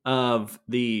 of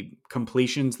the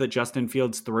completions that Justin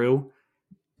Fields threw.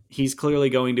 He's clearly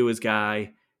going to his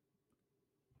guy.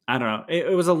 I don't know.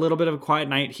 It was a little bit of a quiet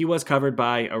night. He was covered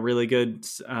by a really good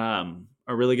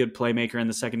playmaker in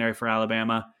the secondary for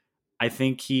Alabama. I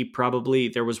think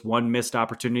there was one missed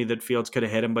opportunity that Fields could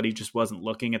have hit him, but he just wasn't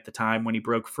looking at the time when he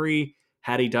broke free.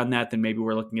 Had he done that, then maybe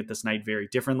we're looking at this night very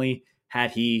differently.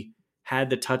 Had he had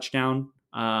the touchdown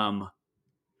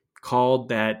called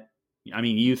that,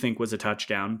 you think was a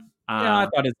touchdown. Yeah,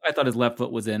 I thought his left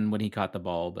foot was in when he caught the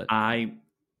ball, but I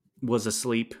was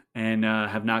asleep and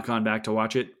have not gone back to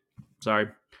watch it. Sorry,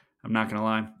 I'm not going to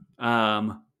lie.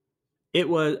 It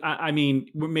was,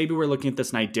 maybe we're looking at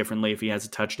this night differently if he has a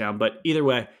touchdown, but either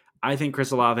way, I think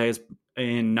Chris Olave is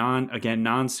in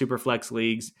non-super flex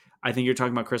leagues. I think you're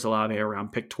talking about Chris Olave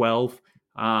around pick 12,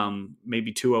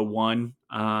 maybe 201.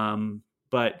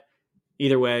 But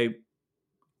either way,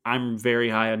 I'm very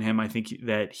high on him. I think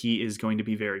that he is going to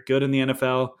be very good in the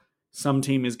NFL. Some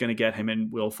team is going to get him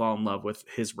and will fall in love with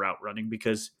his route running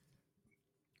because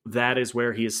that is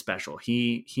where he is special.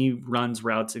 He runs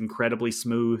routes incredibly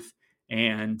smooth.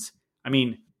 And I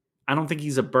don't think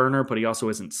he's a burner, but he also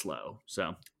isn't slow.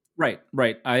 So right.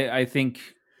 I think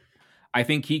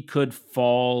he could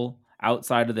fall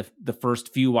outside of the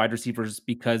first few wide receivers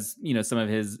because some of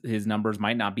his numbers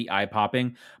might not be eye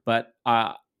popping, but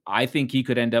I think he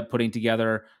could end up putting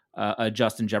together a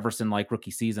Justin Jefferson like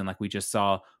rookie season, like we just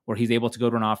saw, where he's able to go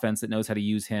to an offense that knows how to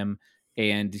use him,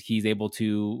 and he's able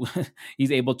to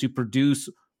produce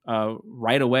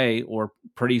right away or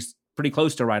pretty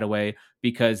close to right away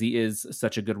because he is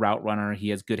such a good route runner. He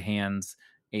has good hands,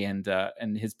 and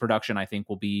his production I think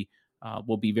will be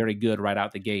will be very good right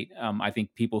out the gate. I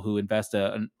think people who invest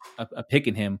a pick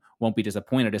in him won't be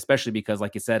disappointed, especially because,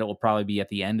 like you said, it will probably be at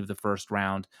the end of the first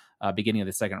round, beginning of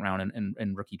the second round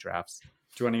in rookie drafts.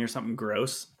 Do you want to hear something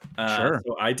gross? Sure.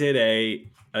 So I did a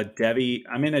Devy.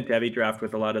 I'm in a Devy draft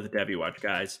with a lot of the Devy Watch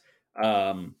guys.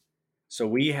 So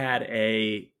we had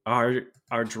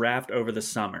our draft over the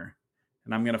summer,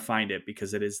 and I'm going to find it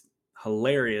because it is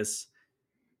hilarious.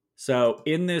 So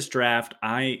in this draft,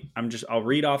 I'll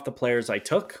read off the players I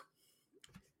took,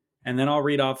 and then I'll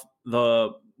read off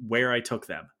where I took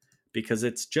them because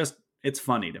it's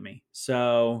funny to me.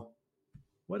 So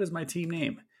what is my team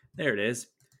name? There it is.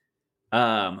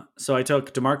 So I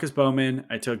took DeMarcus Bowman,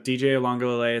 I took DJ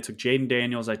Olongolele, I took Jaden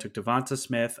Daniels, I took Devonta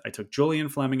Smith, I took Julian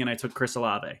Fleming, and I took Chris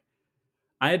Olave.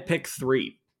 I had picked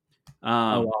 3.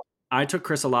 I took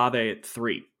Chris Olave at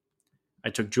 3. I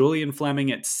took Julian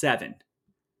Fleming at 7.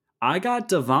 I got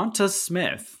Devonta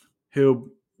Smith,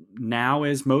 who now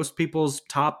is most people's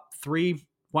top 3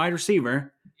 wide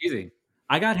receiver. Easy.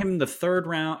 I got him in the third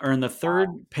round, or in the third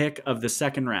pick of the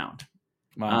second round.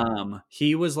 Wow.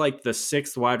 He was like the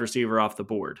 6th wide receiver off the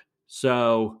board.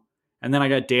 So, and then I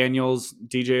got Daniels,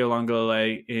 DJ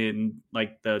Olongolele in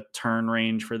like the turn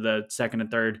range for the second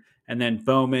and third, and then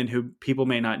Bowman, who people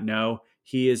may not know,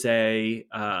 he was a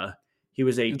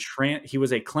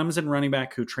Clemson running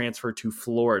back who transferred to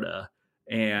Florida,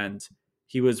 and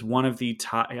he was one of the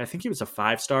top. I think he was a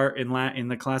 5-star in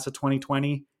the class of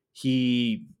 2020.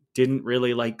 He didn't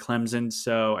really like Clemson,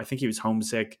 so I think he was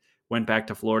homesick. Went back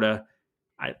to Florida.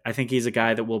 I think he's a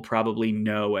guy that we'll probably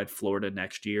know at Florida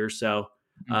next year. So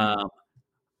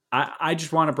I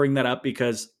just want to bring that up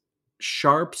because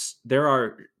sharps, there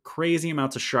are crazy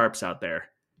amounts of sharps out there.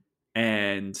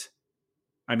 And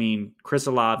I mean, Chris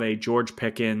Olave, George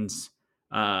Pickens,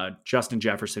 Justin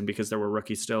Jefferson, because there were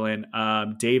rookies still in,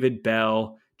 David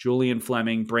Bell, Julian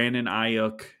Fleming, Brandon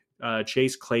Ayuk,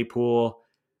 Chase Claypool,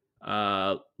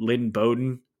 Lynn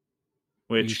Bowden,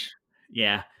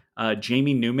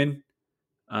 Jamie Newman.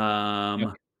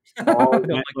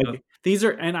 These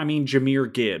are, and I mean,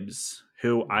 Jahmyr Gibbs,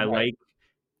 who I like,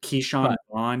 Keyshawn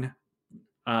Vaughn,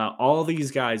 all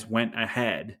these guys went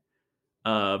ahead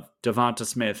of Devonta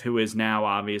Smith, who is now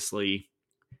obviously,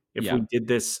 if we did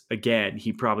this again,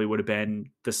 he probably would have been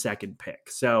the second pick.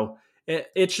 So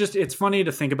it's funny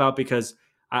to think about because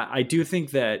I do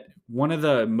think that one of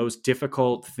the most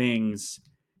difficult things.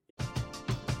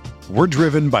 We're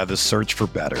driven by the search for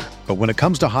better. But when it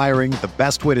comes to hiring, the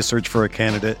best way to search for a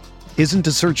candidate isn't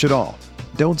to search at all.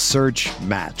 Don't search,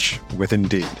 match with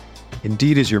Indeed.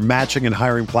 Indeed is your matching and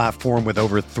hiring platform with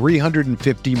over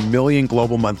 350 million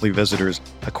global monthly visitors,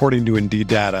 according to Indeed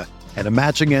data, and a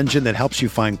matching engine that helps you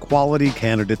find quality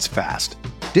candidates fast.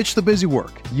 Ditch the busy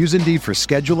work. Use Indeed for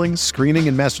scheduling, screening,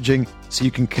 and messaging so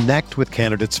you can connect with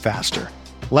candidates faster.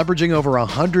 Leveraging over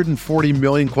 140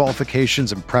 million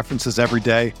qualifications and preferences every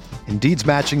day, Indeed's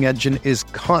matching engine is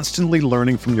constantly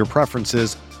learning from your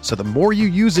preferences, so the more you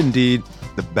use Indeed,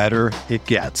 the better it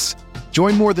gets.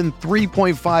 Join more than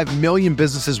 3.5 million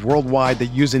businesses worldwide that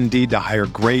use Indeed to hire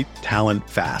great talent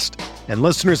fast. And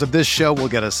listeners of this show will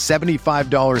get a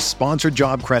 $75 sponsored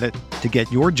job credit to get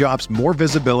your jobs more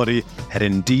visibility at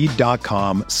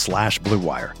Indeed.com/Blue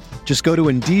Wire. Just go to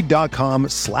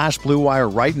Indeed.com/Blue Wire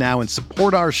right now and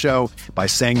support our show by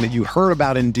saying that you heard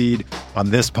about Indeed on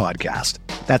this podcast.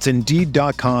 That's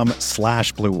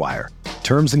Indeed.com/Blue Wire.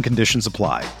 Terms and conditions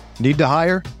apply. Need to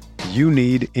hire? You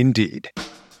need Indeed.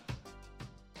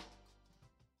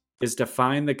 Is to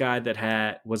find the guy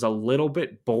that was a little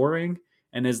bit boring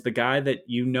and is the guy that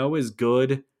you know is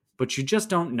good, but you just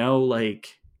don't know,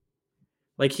 like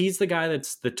he's the guy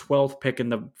that's the 12th pick in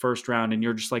the first round and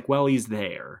you're just like, well, he's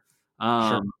there.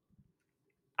 Sure.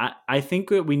 I think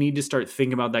that we need to start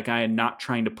thinking about that guy and not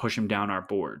trying to push him down our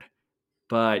board.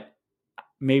 But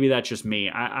maybe that's just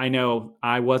me. I know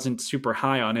I wasn't super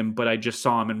high on him, but I just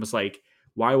saw him and was like,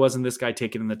 why wasn't this guy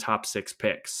taken in the top 6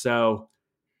 picks? So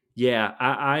yeah,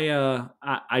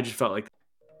 I just felt like.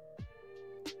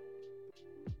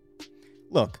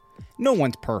 Look, no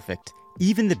one's perfect.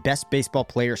 Even the best baseball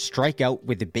players strike out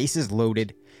with the bases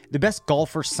loaded. The best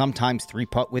golfers sometimes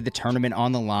 3-putt with the tournament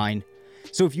on the line.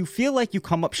 So if you feel like you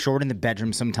come up short in the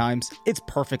bedroom sometimes, it's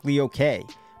perfectly okay.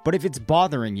 But if it's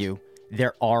bothering you,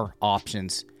 there are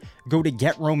options. Go to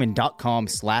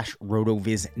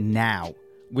GetRoman.com/RotoViz now.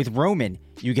 With Roman,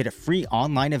 you get a free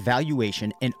online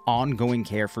evaluation and ongoing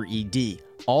care for ED,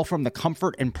 all from the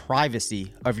comfort and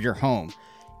privacy of your home.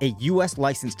 A U.S.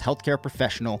 licensed healthcare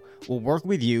professional will work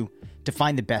with you to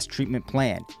find the best treatment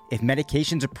plan. If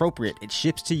medication's appropriate, it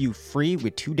ships to you free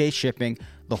with 2-day shipping.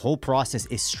 The whole process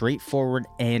is straightforward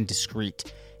and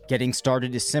discreet. Getting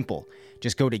started is simple.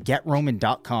 Just go to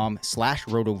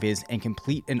GetRoman.com/RotoViz and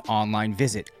complete an online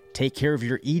visit. Take care of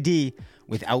your ED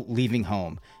without leaving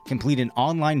home. Complete an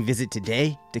online visit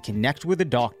today to connect with a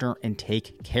doctor and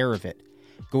take care of it.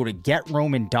 Go to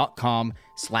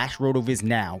GetRoman.com/RotoViz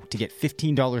now to get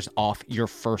 $15 off your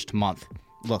first month.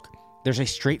 Look, there's a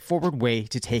straightforward way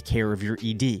to take care of your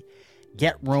ED.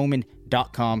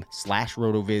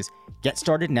 GetRoman.com/RotoViz. Get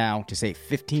started now to save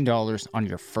 $15 on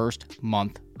your first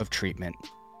month of treatment.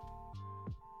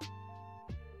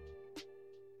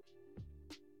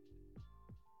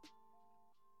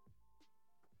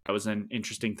 That was an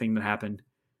interesting thing that happened.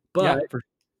 But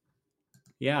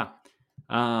yeah.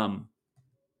 All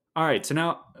right. So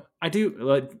now I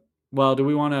do. Well, do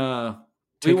we want to?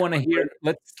 We want to hear.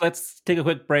 Let's take a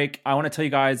quick break. I want to tell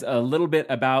you guys a little bit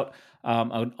about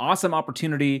an awesome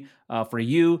opportunity for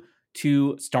you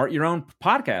to start your own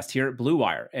podcast here at Blue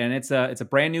Wire, and it's a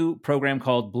brand new program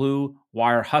called Blue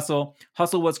Wire Hustle.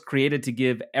 Hustle was created to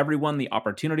give everyone the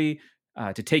opportunity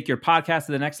to take your podcast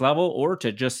to the next level, or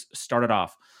to just start it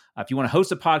off. If you want to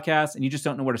host a podcast and you just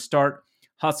don't know where to start,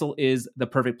 Hustle is the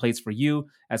perfect place for you.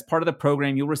 As part of the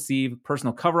program, you'll receive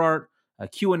personal cover art,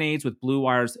 Q&As with Blue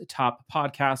Wire's top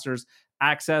podcasters,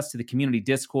 access to the community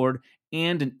Discord,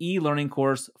 and an e-learning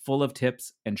course full of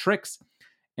tips and tricks.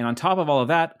 And on top of all of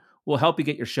that, we'll help you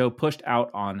get your show pushed out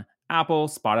on Apple,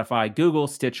 Spotify, Google,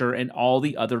 Stitcher, and all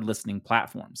the other listening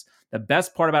platforms. The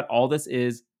best part about all this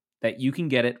is that you can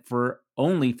get it for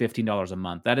only $15 a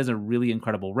month. That is a really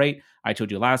incredible rate. I told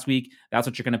you last week, that's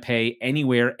what you're going to pay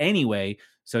anywhere anyway.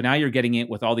 So now you're getting it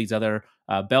with all these other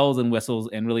bells and whistles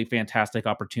and really fantastic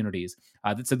opportunities.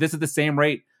 So this is the same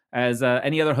rate as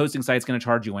any other hosting site is going to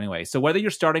charge you anyway. So whether you're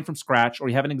starting from scratch or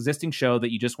you have an existing show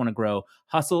that you just want to grow,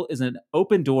 Hustle is an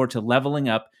open door to leveling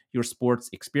up your sports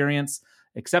experience.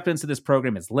 Acceptance to this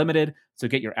program is limited, so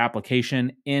get your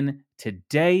application in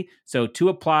today. So to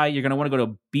apply, you're going to want to go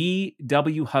to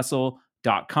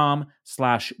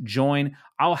bwhustle.com/join.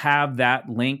 I'll have that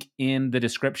link in the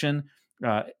description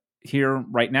here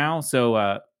right now.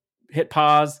 So hit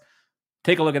pause,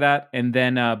 take a look at that, and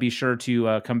then be sure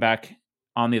to come back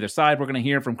on the other side. We're going to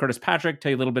hear from Curtis Patrick, tell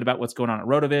you a little bit about what's going on at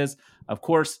RotoViz. Of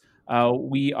course,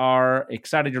 we are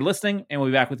excited you're listening, and we'll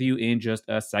be back with you in just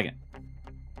a second.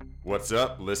 What's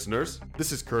up, listeners?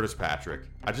 This is Curtis Patrick.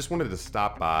 I just wanted to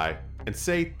stop by and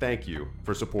say thank you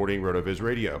for supporting RotoViz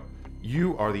Radio.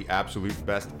 You are the absolute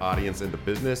best audience in the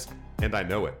business, and I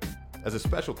know it. As a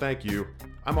special thank you,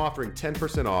 I'm offering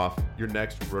 10% off your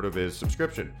next RotoViz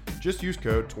subscription. Just use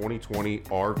code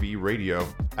 2020RVRadio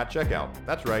at checkout.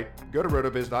 That's right. Go to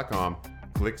rotoviz.com,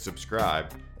 click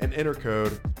subscribe, and enter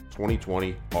code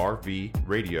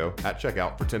 2020RVRadio at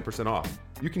checkout for 10% off.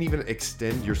 You can even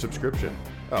extend your subscription.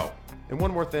 Oh, and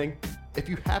one more thing. If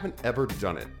you haven't ever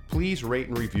done it, please rate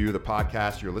and review the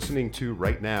podcast you're listening to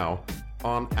right now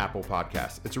on Apple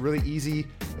Podcasts. It's really easy.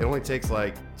 It only takes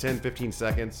like 10, 15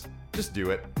 seconds. Just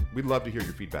do it. We'd love to hear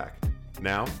your feedback.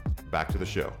 Now, back to the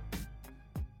show.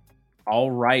 All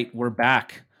right, we're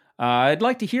back. I'd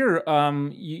like to hear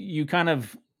you kind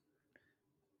of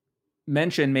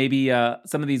mention maybe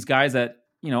some of these guys that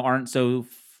aren't so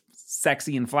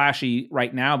sexy and flashy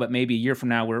right now, but maybe a year from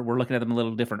now we're looking at them a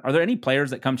little different. Are there any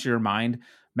players that come to your mind,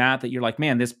 Matt, that you're like,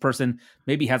 man, this person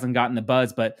maybe hasn't gotten the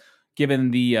buzz, but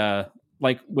given the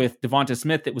like with Devonta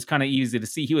Smith, it was kind of easy to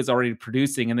see he was already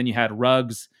producing, and then you had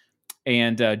Ruggs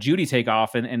and Judy take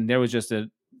off, and there was just and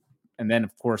then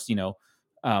of course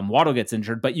Waddle gets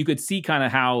injured, but you could see kind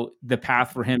of how the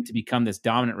path for him to become this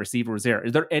dominant receiver was there.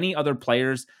 Is there any other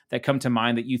players that come to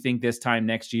mind that you think this time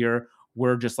next year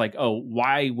we're just like, oh,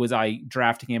 why was I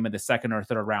drafting him in the second or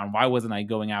third round? Why wasn't I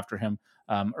going after him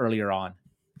earlier on?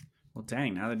 Well,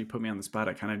 dang, now that you put me on the spot,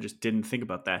 I kind of just didn't think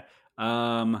about that.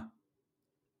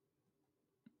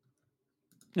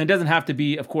 It doesn't have to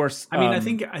be, of course. I mean,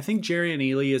 I think Jerry and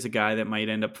Ely is a guy that might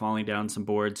end up falling down some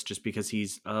boards just because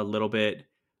he's a little bit,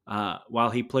 while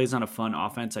he plays on a fun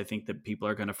offense, I think that people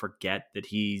are going to forget that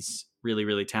he's really,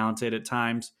 really talented at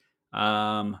times.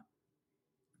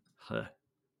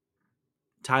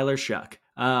 Tyler Shuck.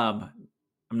 I'm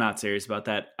not serious about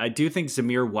that. I do think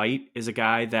Zamir White is a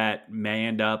guy that may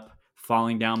end up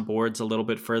falling down boards a little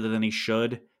bit further than he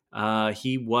should.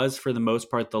 He was, for the most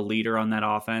part, the leader on that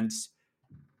offense.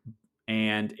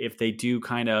 And if they do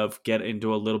kind of get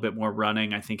into a little bit more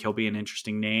running, I think he'll be an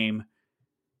interesting name.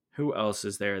 Who else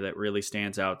is there that really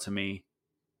stands out to me?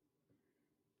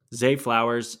 Zay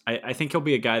Flowers. I think he'll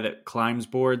be a guy that climbs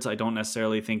boards. I don't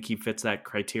necessarily think he fits that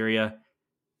criteria.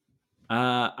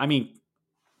 I mean,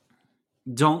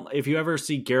 if you ever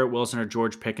see Garrett Wilson or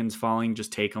George Pickens falling,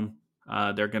 just take them.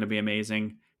 They're going to be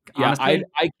amazing. Yeah, Honestly,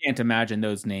 I can't imagine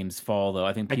those names fall though.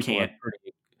 I think I people can't. are pretty.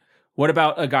 What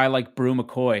about a guy like Brew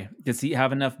McCoy? Does he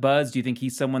have enough buzz? Do you think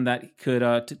he's someone that could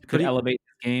could he- elevate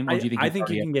his game, or do you think I he's think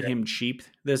you already can up get there? him cheap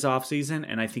this offseason,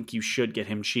 and I think you should get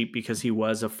him cheap because he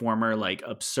was a former like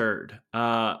absurd.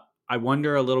 I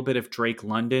wonder a little bit if Drake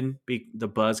London, the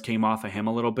buzz came off of him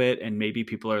a little bit, and maybe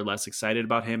people are less excited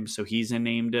about him, so he's a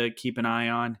name to keep an eye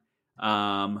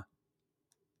on.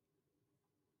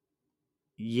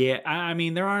 Yeah, I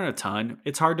mean there aren't a ton.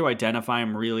 It's hard to identify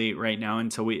them really right now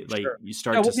until we Sure. you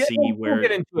start Yeah, to see we'll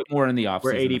get into it more in the where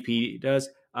offseason. ADP does.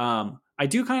 I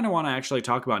do kind of want to actually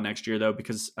talk about next year though,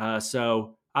 because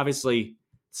so obviously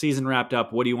season wrapped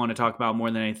up. What do you want to talk about more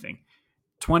than anything?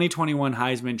 2021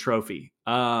 Heisman Trophy.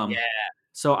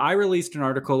 So I released an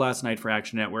article last night for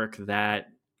Action Network that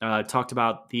talked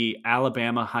about the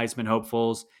Alabama Heisman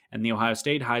hopefuls and the Ohio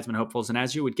State Heisman hopefuls, and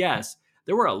as you would guess,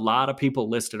 there were a lot of people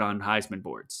listed on Heisman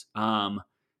boards.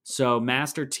 So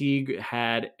Master Teague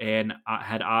had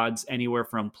odds anywhere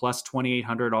from plus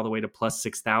 2,800 all the way to plus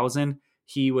 6,000.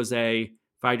 He was a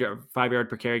 5-yard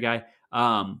per carry guy.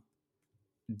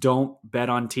 Don't bet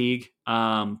on Teague.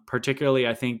 Particularly,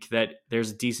 I think that there's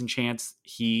a decent chance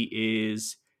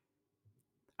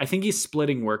I think he's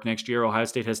splitting work next year. Ohio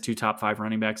State has 2 top 5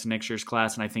 running backs in next year's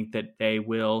class, and I think that they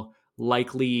will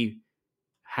likely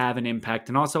have an impact.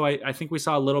 And also, I think we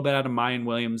saw a little bit out of Mayan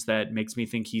Williams that makes me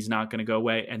think he's not going to go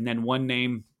away. And then one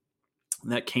name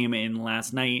that came in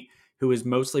last night, who has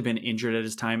mostly been injured at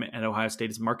his time at Ohio State,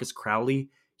 is Marcus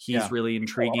Crowley. He's really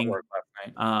intriguing.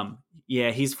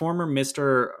 He's former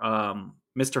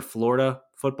Mr. Florida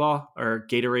football or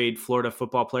Gatorade Florida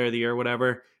football player of the year, or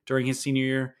whatever, during his senior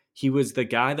year. He was the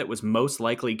guy that was most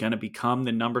likely going to become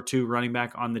the number 2 running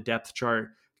back on the depth chart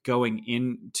going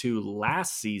into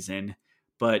last season,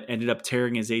 but ended up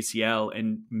tearing his ACL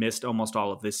and missed almost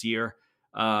all of this year.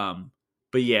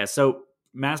 But yeah, so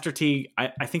Master Teague,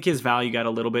 I think his value got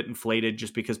a little bit inflated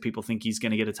just because people think he's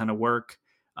going to get a ton of work.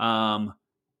 So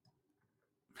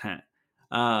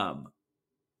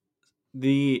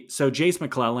Jace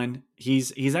McClellan,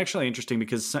 he's actually interesting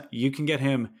because you can get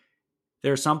him.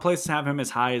 There are some places have him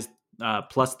as high as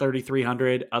plus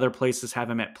 3,300. Other places have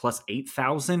him at plus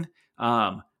 8,000.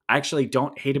 I actually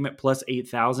don't hate him at plus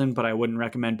 8,000, but I wouldn't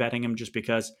recommend betting him just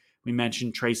because we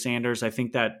mentioned Trey Sanders. I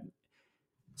think that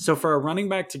so for a running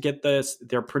back to get this,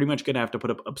 they're pretty much going to have to put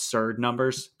up absurd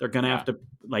numbers. They're going to have to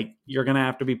you're going to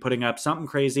have to be putting up something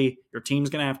crazy. Your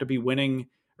team's going to have to be winning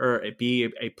or be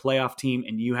a playoff team,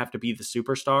 and you have to be the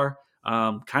superstar.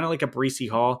 Kind of like a Breece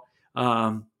Hall.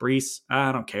 Breece,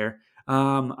 I don't care.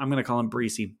 I'm going to call him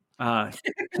Breezy.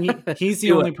 He's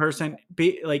the only person.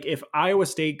 If Iowa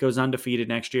State goes undefeated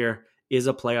next year, is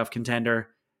a playoff contender,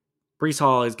 Breece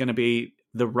Hall is going to be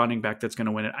the running back that's going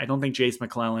to win it. I don't think Jace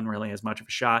McClellan really has much of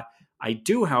a shot. I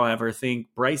do, however, think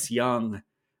Bryce Young,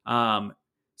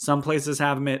 some places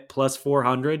have him at plus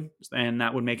 400, and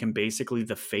that would make him basically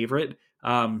the favorite.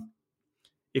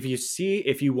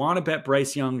 If you want to bet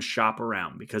Bryce Young, shop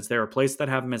around because there are places that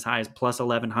have him as high as plus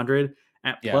 1,100.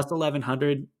 At plus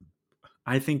 1,100,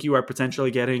 I think you are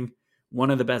potentially getting one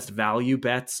of the best value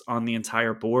bets on the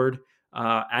entire board.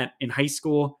 In high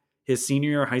school, his senior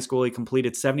year of high school, he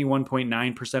completed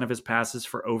 71.9% of his passes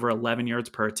for over 11 yards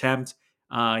per attempt.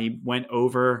 He went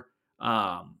over,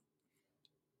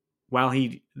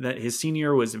 his senior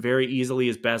year was very easily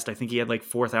his best. I think he had like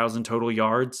 4,000 total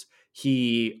yards.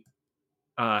 He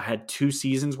had 2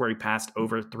 seasons where he passed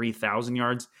over 3,000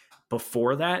 yards.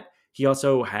 Before that, he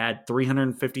also had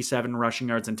 357 rushing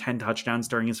yards and 10 touchdowns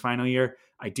during his final year.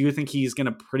 I do think he's going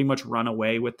to pretty much run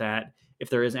away with that. If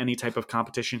there is any type of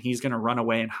competition, he's going to run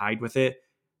away and hide with it.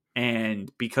 And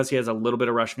because he has a little bit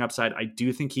of rushing upside, I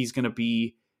do think he's going to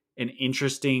be an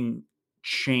interesting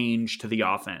change to the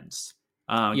offense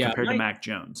compared to Mac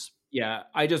Jones. Yeah,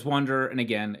 I just wonder, and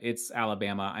again, it's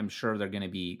Alabama. I'm sure they're going to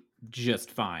be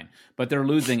just fine. But they're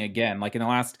losing again. Like in the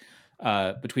last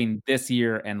between this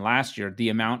year and last year, the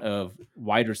amount of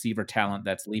wide receiver talent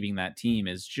that's leaving that team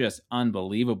is just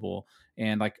unbelievable.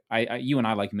 And like you and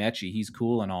I like Mechie, he's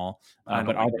cool and all. I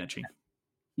don't like Mechie.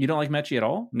 You don't like Mechie at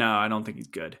all? No, I don't think he's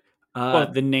good.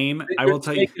 The name, I will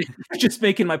tell you. Just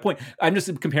making my point. I'm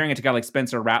just comparing it to a guy like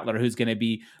Spencer Rattler, who's going to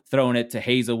be throwing it to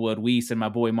Hazelwood, Weiss, and my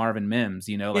boy Marvin Mims.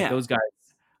 Those guys.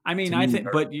 I mean, I think,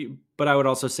 but I would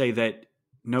also say that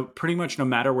pretty much no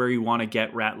matter where you want to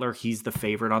get Rattler, he's the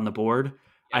favorite on the board.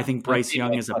 Yeah, I think Bryce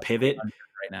Young is a pivot.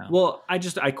 Right now. Well,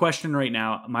 I question right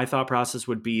now. My thought process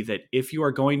would be that if you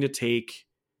are going to take,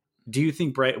 what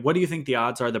do you think the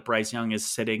odds are that Bryce Young is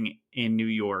sitting in New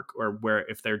York or where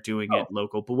if they're doing it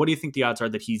local? But what do you think the odds are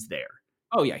that he's there?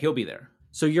 Oh yeah, he'll be there.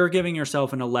 So you're giving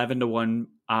yourself an 11-1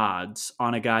 odds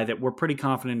on a guy that we're pretty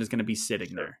confident is going to be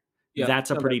sitting there. Yeah,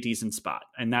 that's a pretty decent spot.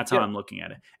 And that's how I'm looking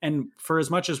at it. And for as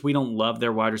much as we don't love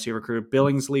their wide receiver crew,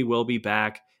 Billingsley will be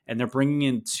back. And they're bringing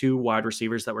in 2 wide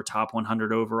receivers that were top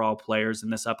 100 overall players in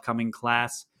this upcoming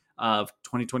class of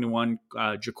 2021.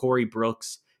 Ja'Cory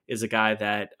Brooks is a guy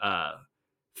that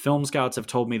film scouts have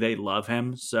told me they love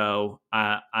him. So,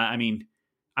 I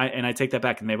take that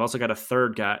back. And they've also got a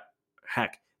third guy.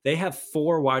 Heck, they have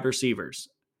 4 wide receivers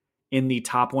in the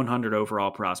top 100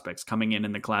 overall prospects coming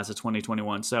in the class of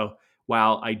 2021. So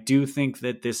while I do think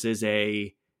that this is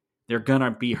they're going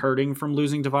to be hurting from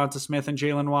losing Devonta Smith and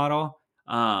Jalen Waddle,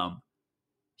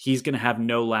 he's going to have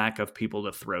no lack of people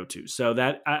to throw to. So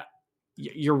that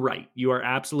you're right. You are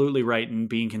absolutely right in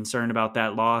being concerned about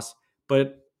that loss,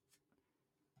 but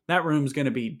that room's going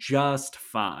to be just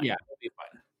fine. Yeah, it'll be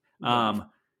fine.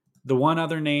 The one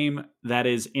other name that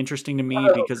is interesting to me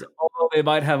because they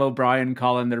might have O'Brien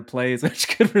calling their plays, which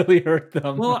could really hurt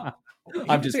them. Well,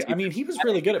 he was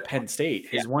really good at Penn State.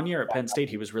 His 1 year at Penn State,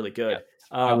 he was really good.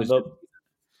 The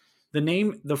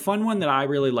fun one that I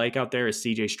really like out there is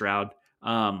CJ Stroud.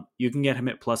 You can get him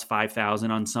at plus 5,000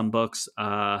 on some books.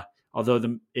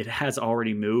 Although it has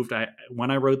already moved. When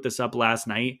I wrote this up last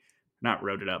night, not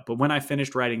wrote it up, but when I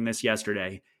finished writing this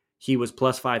yesterday, he was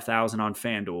plus 5,000 on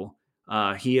FanDuel.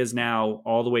 He is now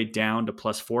all the way down to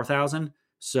plus 4,000.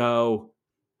 So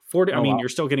 40, you're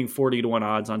still getting 40-1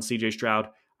 odds on CJ Stroud.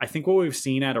 I think what we've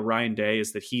seen out of Ryan Day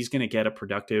is that he's going to get a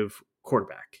productive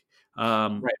quarterback.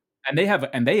 Right.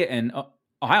 And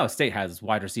Ohio State has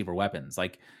wide receiver weapons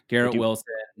like Garrett Wilson,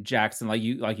 Jackson, like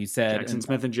you said, Jackson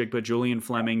Smith-Njigba, Julian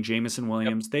Fleming, Jamison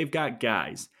Williams. Yep. They've got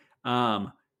guys.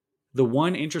 The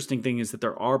one interesting thing is that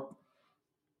there are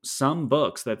some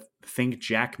books that think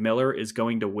Jack Miller is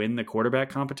going to win the quarterback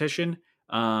competition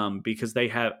because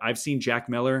I've seen Jack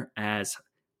Miller as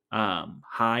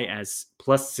high as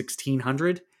plus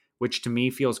 1,600, which to me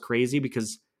feels crazy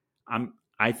because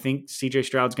I think CJ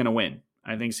Stroud's going to win.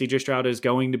 I think CJ Stroud is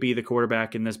going to be the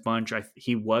quarterback in this bunch.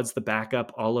 He was the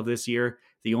backup all of this year.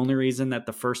 The only reason that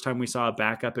the first time we saw a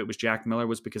backup, it was Jack Miller,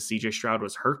 was because CJ Stroud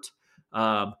was hurt.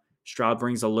 Stroud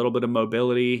brings a little bit of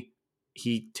mobility.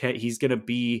 He's going to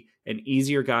be an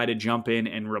easier guy to jump in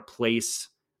and replace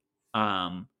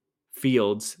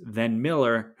Fields than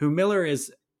Miller, who Miller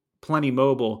is plenty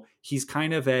mobile. He's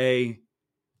kind of I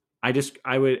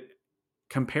would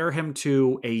compare him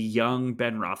to a young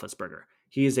Ben Roethlisberger.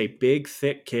 He is a big,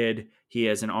 thick kid. He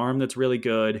has an arm that's really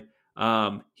good.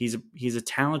 He's a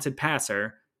talented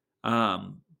passer,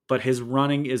 but his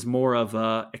running is more of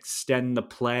a extend the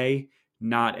play,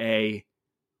 not a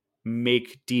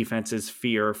make defenses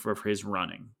fear for his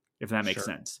running, if that makes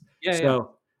sense. Yeah.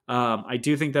 I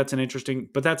do think that's an interesting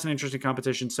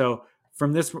competition. So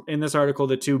in this article,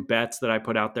 the 2 bets that I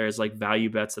put out there is like value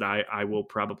bets that I will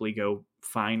probably go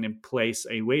find and place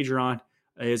a wager on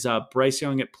is Bryce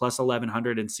Young at plus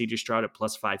 1,100 and CJ Stroud at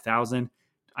plus 5,000.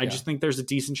 I just think there's a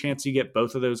decent chance you get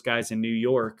both of those guys in New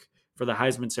York for the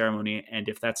Heisman ceremony. And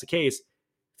if that's the case,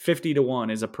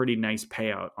 50-1 is a pretty nice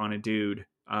payout on a dude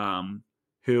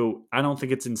who I don't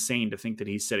think it's insane to think that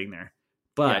he's sitting there.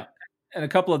 But and a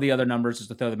couple of the other numbers, just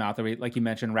to throw them out there, like you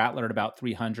mentioned, Rattler at about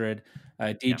 300,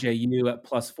 DJU at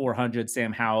plus 400,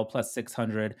 Sam Howell plus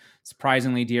 600.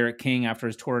 Surprisingly, Derek King, after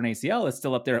his torn ACL, is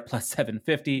still up there at plus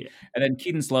 750. And then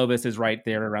Keaton Slovis is right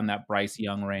there around that Bryce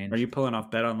Young range. Are you pulling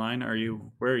off Bet Online?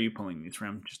 Where are you pulling these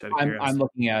from? Just out of curiosity. I'm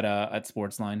looking at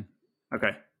Sportsline.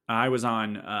 Okay. I was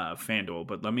on FanDuel,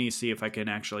 but let me see if I can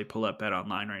actually pull up Bet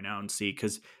Online right now and see,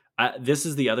 because this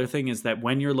is the other thing, is that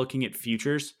when you're looking at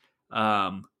futures,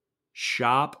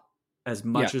 shop as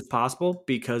much as possible,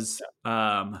 because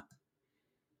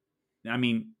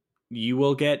you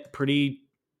will get pretty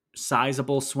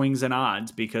sizable swings and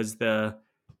odds because the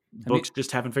books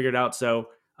just haven't figured out. So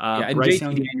and Bryce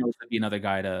JT Daniels would be another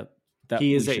guy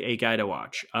he is a guy to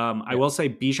watch. I will say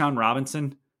Bijan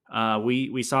Robinson,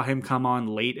 we saw him come on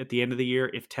late at the end of the year.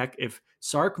 If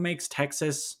Sark makes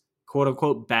Texas quote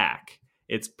unquote back,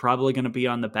 it's probably going to be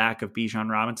on the back of Bijan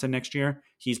Robinson next year.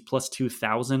 He's plus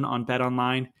 2,000 on Bet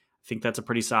Online. I think that's a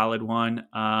pretty solid one.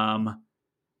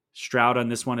 Stroud on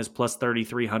this one is plus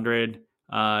 3,300.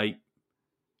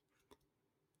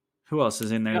 Who else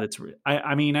is in there?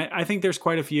 I think there's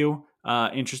quite a few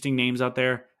interesting names out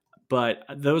there, but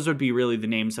those would be really the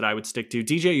names that I would stick to.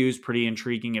 DJU is pretty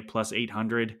intriguing at plus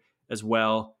 800 as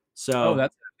well. So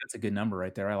that's a good number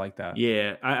right there. I like that.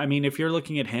 Yeah. If you're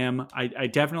looking at him, I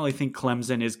definitely think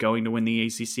Clemson is going to win the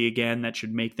ACC again. That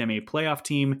should make them a playoff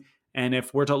team. And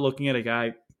if we're looking at a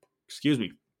guy,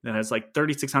 that has like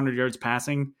 3,600 yards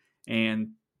passing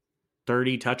and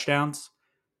 30 touchdowns,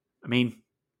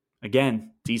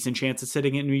 again, decent chance of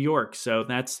sitting in New York. So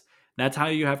that's how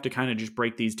you have to kind of just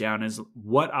break these down, is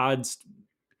what odds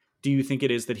do you think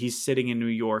it is that he's sitting in New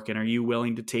York, and are you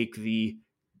willing to take the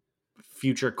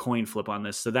future coin flip on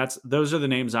this? So those are the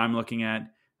names I'm looking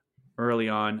at early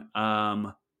on.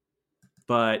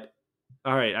 But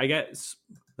all right, I guess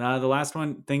the last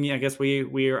thing I guess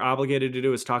we are obligated to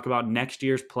do is talk about next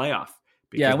year's playoff.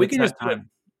 Yeah, we can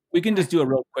just do a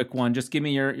real quick one. Just give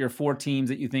me your 4 teams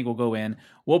that you think will go in.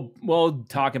 We'll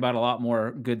talk about a lot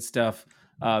more good stuff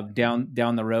down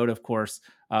the road, of course.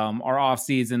 Our off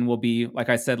season will be, like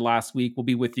I said last week, we'll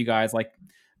be with you guys like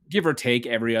give or take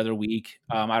every other week.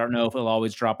 I don't know if it'll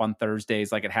always drop on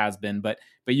Thursdays like it has been, but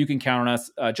you can count on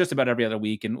us just about every other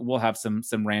week, and we'll have some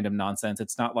random nonsense.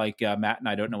 It's not like Matt and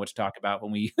I don't know what to talk about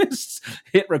when we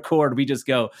hit record. We just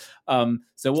go.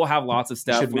 So we'll have lots of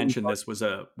stuff. I should mention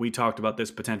we talked about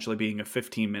this potentially being a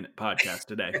 15-minute podcast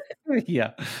today.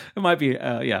 Yeah, it might be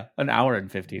an hour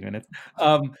and 15 minutes.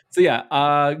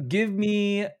 Give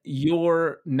me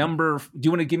your number. Do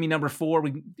you want to give me number 4?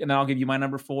 And I'll give you my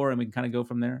number 4, and we can kind of go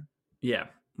from there. Yeah,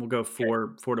 we'll go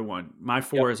 4-1. My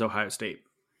 4 is Ohio State.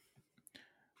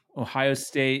 Ohio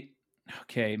State.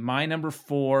 Okay, my number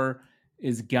 4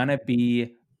 is gonna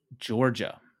be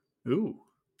Georgia. Ooh,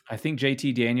 I think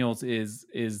JT Daniels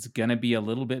is gonna be a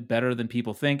little bit better than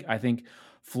people think. I think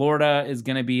Florida is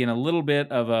gonna be in a little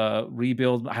bit of a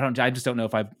rebuild. I just don't know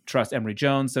if I trust Emory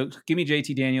Jones. So give me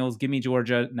JT Daniels. Give me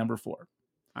Georgia, number 4.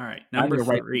 All right, number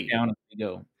 3. Down as we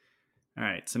go. All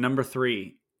right, so number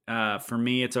 3. For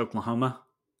me, it's Oklahoma.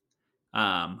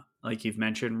 Like you've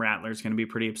mentioned, Rattler's going to be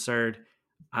pretty absurd.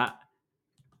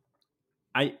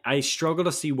 I struggle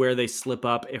to see where they slip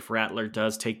up if Rattler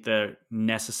does take the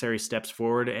necessary steps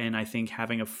forward, and I think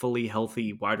having a fully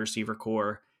healthy wide receiver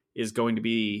core is going to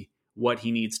be what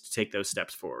he needs to take those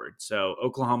steps forward. So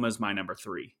Oklahoma is my number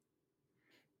 3.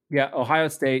 Yeah, Ohio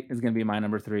State is going to be my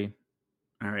number 3.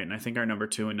 All right, and I think our number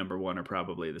 2 and number 1 are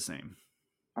probably the same.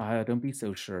 Don't be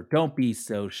so sure. Don't be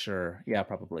so sure. Yeah,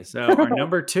 probably. So our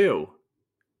number 2,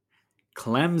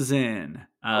 Clemson.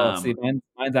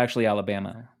 Mine's actually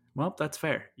Alabama. Well, that's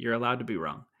fair. You're allowed to be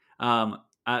wrong.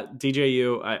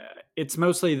 DJU, it's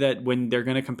mostly that when they're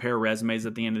going to compare resumes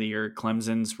at the end of the year,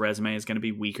 Clemson's resume is going to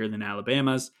be weaker than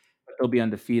Alabama's. But they'll be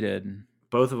undefeated.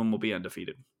 Both of them will be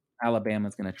undefeated.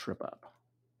 Alabama's going to trip up.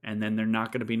 And then they're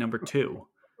not going to be number 2.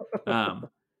 I'll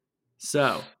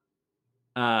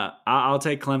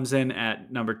take Clemson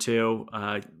at number 2.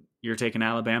 You're taking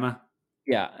Alabama?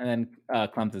 Yeah, and then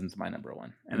Clemson's my number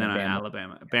 1. And then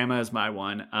Alabama. Bama is my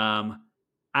 1.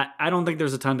 I don't think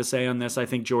there's a ton to say on this. I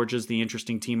think Georgia's the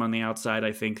interesting team on the outside.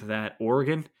 I think that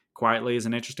Oregon quietly is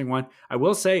an interesting one. I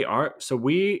will say,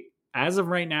 as of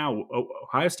right now,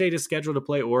 Ohio State is scheduled to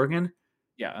play Oregon.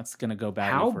 Yeah, that's going to go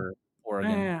badly for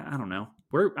Oregon. I don't know.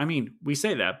 We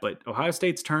say that, but Ohio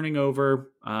State's turning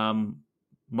over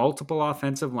multiple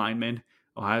offensive linemen.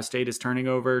 Ohio State is turning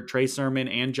over Trey Sermon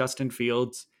and Justin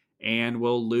Fields, and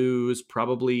will lose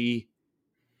probably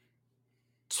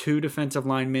 2 defensive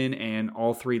linemen and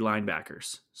all 3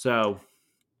 linebackers. So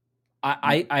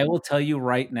I will tell you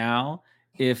right now,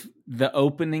 if the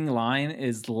opening line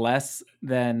is less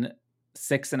than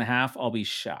 6.5, I'll be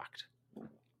shocked.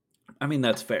 I mean,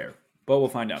 that's fair, but we'll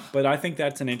find out. But I think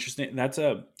that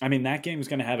game is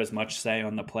going to have as much say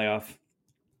on the playoff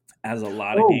as a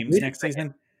lot of games next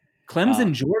season.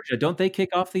 Clemson, Georgia, don't they kick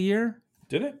off the year?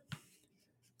 Did it?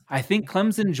 I think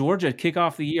Clemson, Georgia kick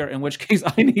off the year, in which case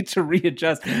I need to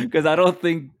readjust because I don't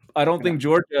think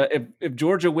Georgia, if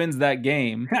Georgia wins that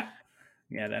game,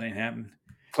 yeah, that ain't happening.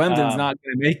 Clemson's not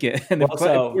going to make it. And I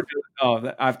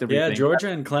have to rethink. Georgia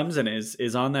and Clemson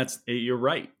is on that. You're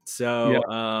right.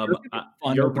 So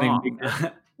you're wrong.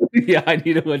 Yeah, I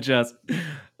need to adjust.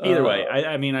 Either way,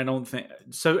 I mean, I don't think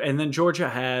so. And then Georgia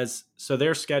has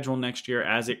their schedule next year,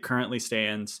 as it currently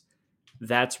stands,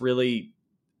 that's really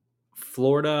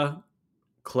Florida,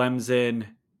 Clemson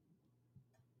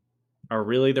are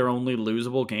really their only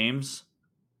losable games.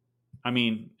 I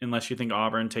mean, unless you think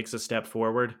Auburn takes a step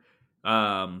forward.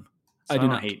 I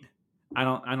don't hate.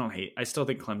 I still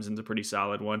think Clemson's a pretty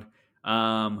solid one.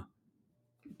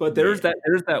 But there's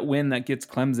that win that gets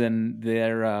Clemson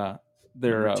their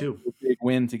big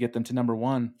win to get them to number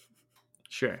 1.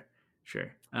 Sure.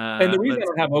 And the reason I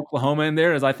don't have Oklahoma in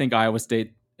there is I think Iowa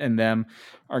State and them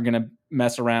are going to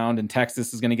mess around, and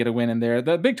Texas is going to get a win in there.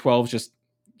 The Big 12 is just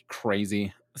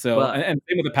crazy. So, and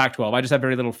same with the Pac-12. I just have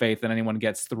very little faith that anyone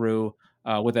gets through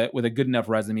with a good enough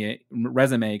resume,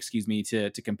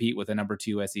 to compete with a number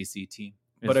 2 SEC team.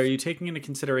 But are you taking into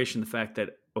consideration the fact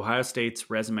that Ohio State's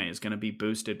resume is going to be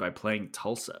boosted by playing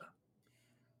Tulsa?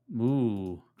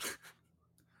 Ooh.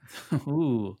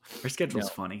 Ooh. Our schedule's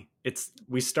funny.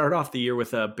 We start off the year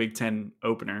with a Big Ten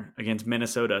opener against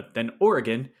Minnesota, then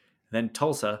Oregon, then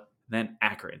Tulsa, then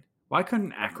Akron. Why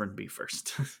couldn't Akron be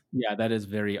first? Yeah, that is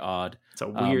very odd. It's a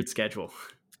weird schedule.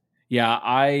 Yeah,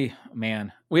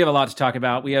 we have a lot to talk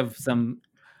about. We have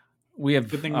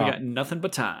Good thing we got nothing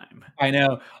but time. I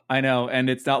know. And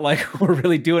it's not like we're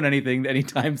really doing anything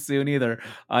anytime soon either.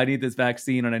 I need this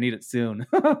vaccine and I need it soon.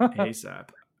 ASAP.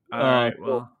 All right.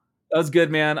 Well, that was good,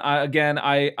 man. I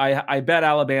bet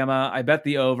Alabama. I bet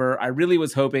the over. I really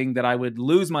was hoping that I would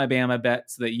lose my Bama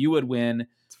bet so that you would win.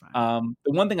 it's fine.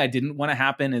 The one thing I didn't want to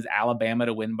happen is Alabama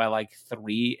to win by like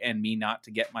 3 and me not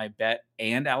to get my bet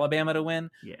and Alabama to win.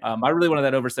 Yeah. I really wanted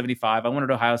that over 75. I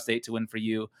wanted Ohio State to win for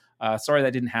you. Sorry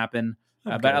that didn't happen.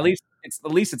 Okay. But at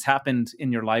least it's happened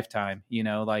in your lifetime,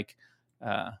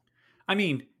 I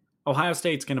mean, Ohio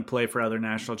State's going to play for other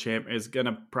national champ. Is going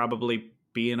to probably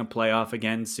be in a playoff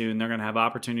again soon. They're going to have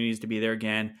opportunities to be there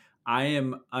again. I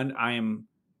am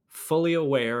fully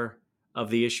aware of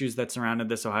the issues that surrounded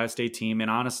this Ohio State team, and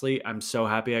honestly, I'm so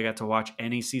happy I got to watch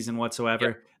any season whatsoever.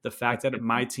 Yep. The fact that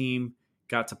my team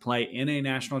got to play in a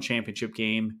national championship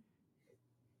game,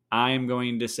 I am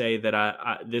going to say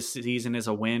that this season is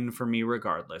a win for me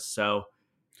regardless. So,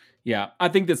 yeah, I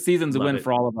think this season's a win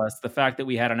for all of us. The fact that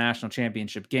we had a national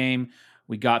championship game,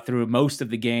 we got through most of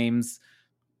the games,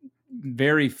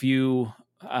 very few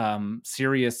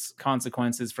serious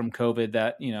consequences from COVID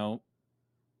that,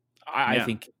 I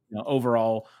think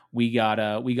overall we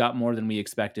got more than we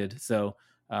expected. So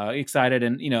excited.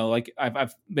 And,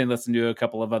 I've been listening to a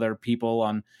couple of other people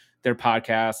on their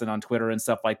podcasts and on Twitter and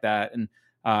stuff like that. And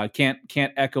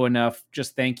can't echo enough.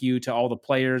 Just thank you to all the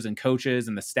players and coaches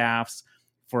and the staffs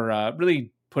for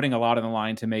really putting a lot on the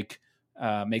line to make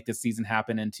this season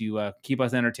happen and to keep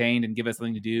us entertained and give us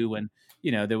something to do. And,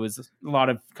 there was a lot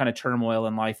of kind of turmoil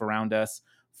in life around us,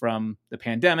 from the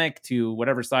pandemic to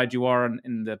whatever side you are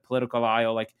in the political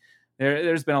aisle. Like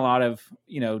there's been a lot of,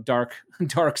 dark,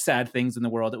 sad things in the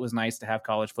world. It was nice to have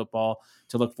college football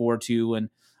to look forward to. And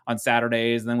on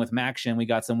Saturdays, and then with MACtion, we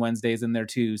got some Wednesdays in there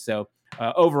too. So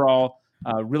overall,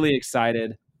 really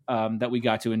excited that we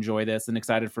got to enjoy this and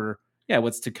excited for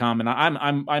what's to come. And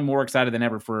I'm more excited than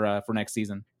ever for next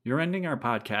season. You're ending our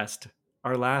podcast,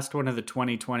 our last one of the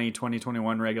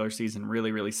 2020-2021 regular season,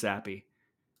 really, really sappy.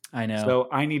 I know. So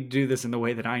I need to do this in the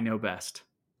way that I know best.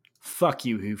 Fuck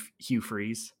you, Hugh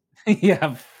Freeze.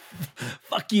 Yeah.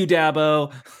 Fuck you,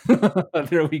 Dabo.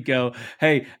 There we go.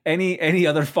 Hey, any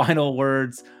other final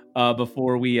words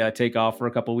before we take off for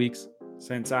a couple weeks?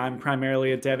 Since I'm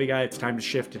primarily a Devy guy, it's time to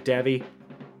shift to Devy.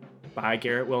 Bye,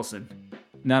 Garrett Wilson.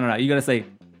 No. You got to say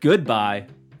goodbye,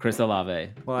 Chris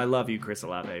Olave. Well, I love you, Chris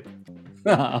Olave.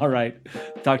 All right.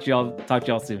 Talk to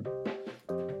y'all soon.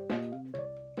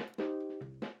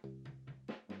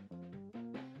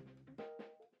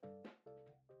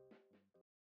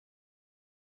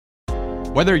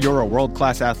 Whether you're a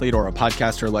world-class athlete or a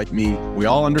podcaster like me, we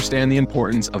all understand the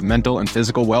importance of mental and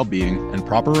physical well-being and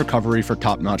proper recovery for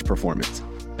top-notch performance.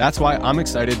 That's why I'm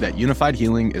excited that Unified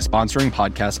Healing is sponsoring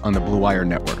podcasts on the Blue Wire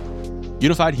Network.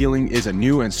 Unified Healing is a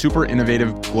new and super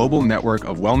innovative global network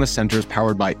of wellness centers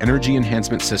powered by Energy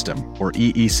Enhancement System, or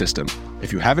EE System.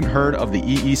 If you haven't heard of the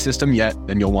EE System yet,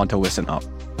 then you'll want to listen up.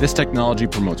 This technology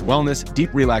promotes wellness,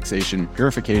 deep relaxation,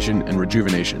 purification, and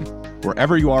rejuvenation.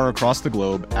 Wherever you are across the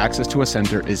globe, access to a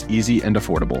center is easy and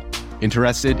affordable.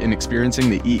 Interested in experiencing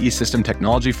the EE System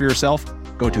technology for yourself?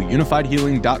 Go to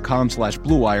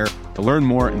unifiedhealing.com/bluewire to learn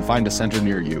more and find a center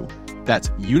near you.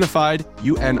 That's unified,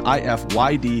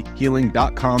 UNIFYD,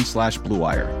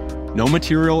 healing.com/bluewire. No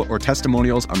material or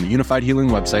testimonials on the Unified Healing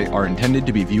website are intended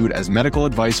to be viewed as medical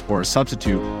advice or a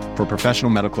substitute for professional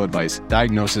medical advice,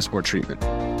 diagnosis, or treatment.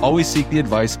 Always seek the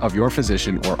advice of your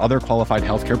physician or other qualified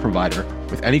healthcare provider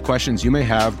with any questions you may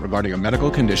have regarding a medical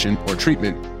condition or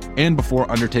treatment and before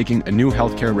undertaking a new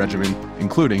healthcare regimen,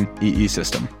 including EE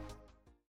System.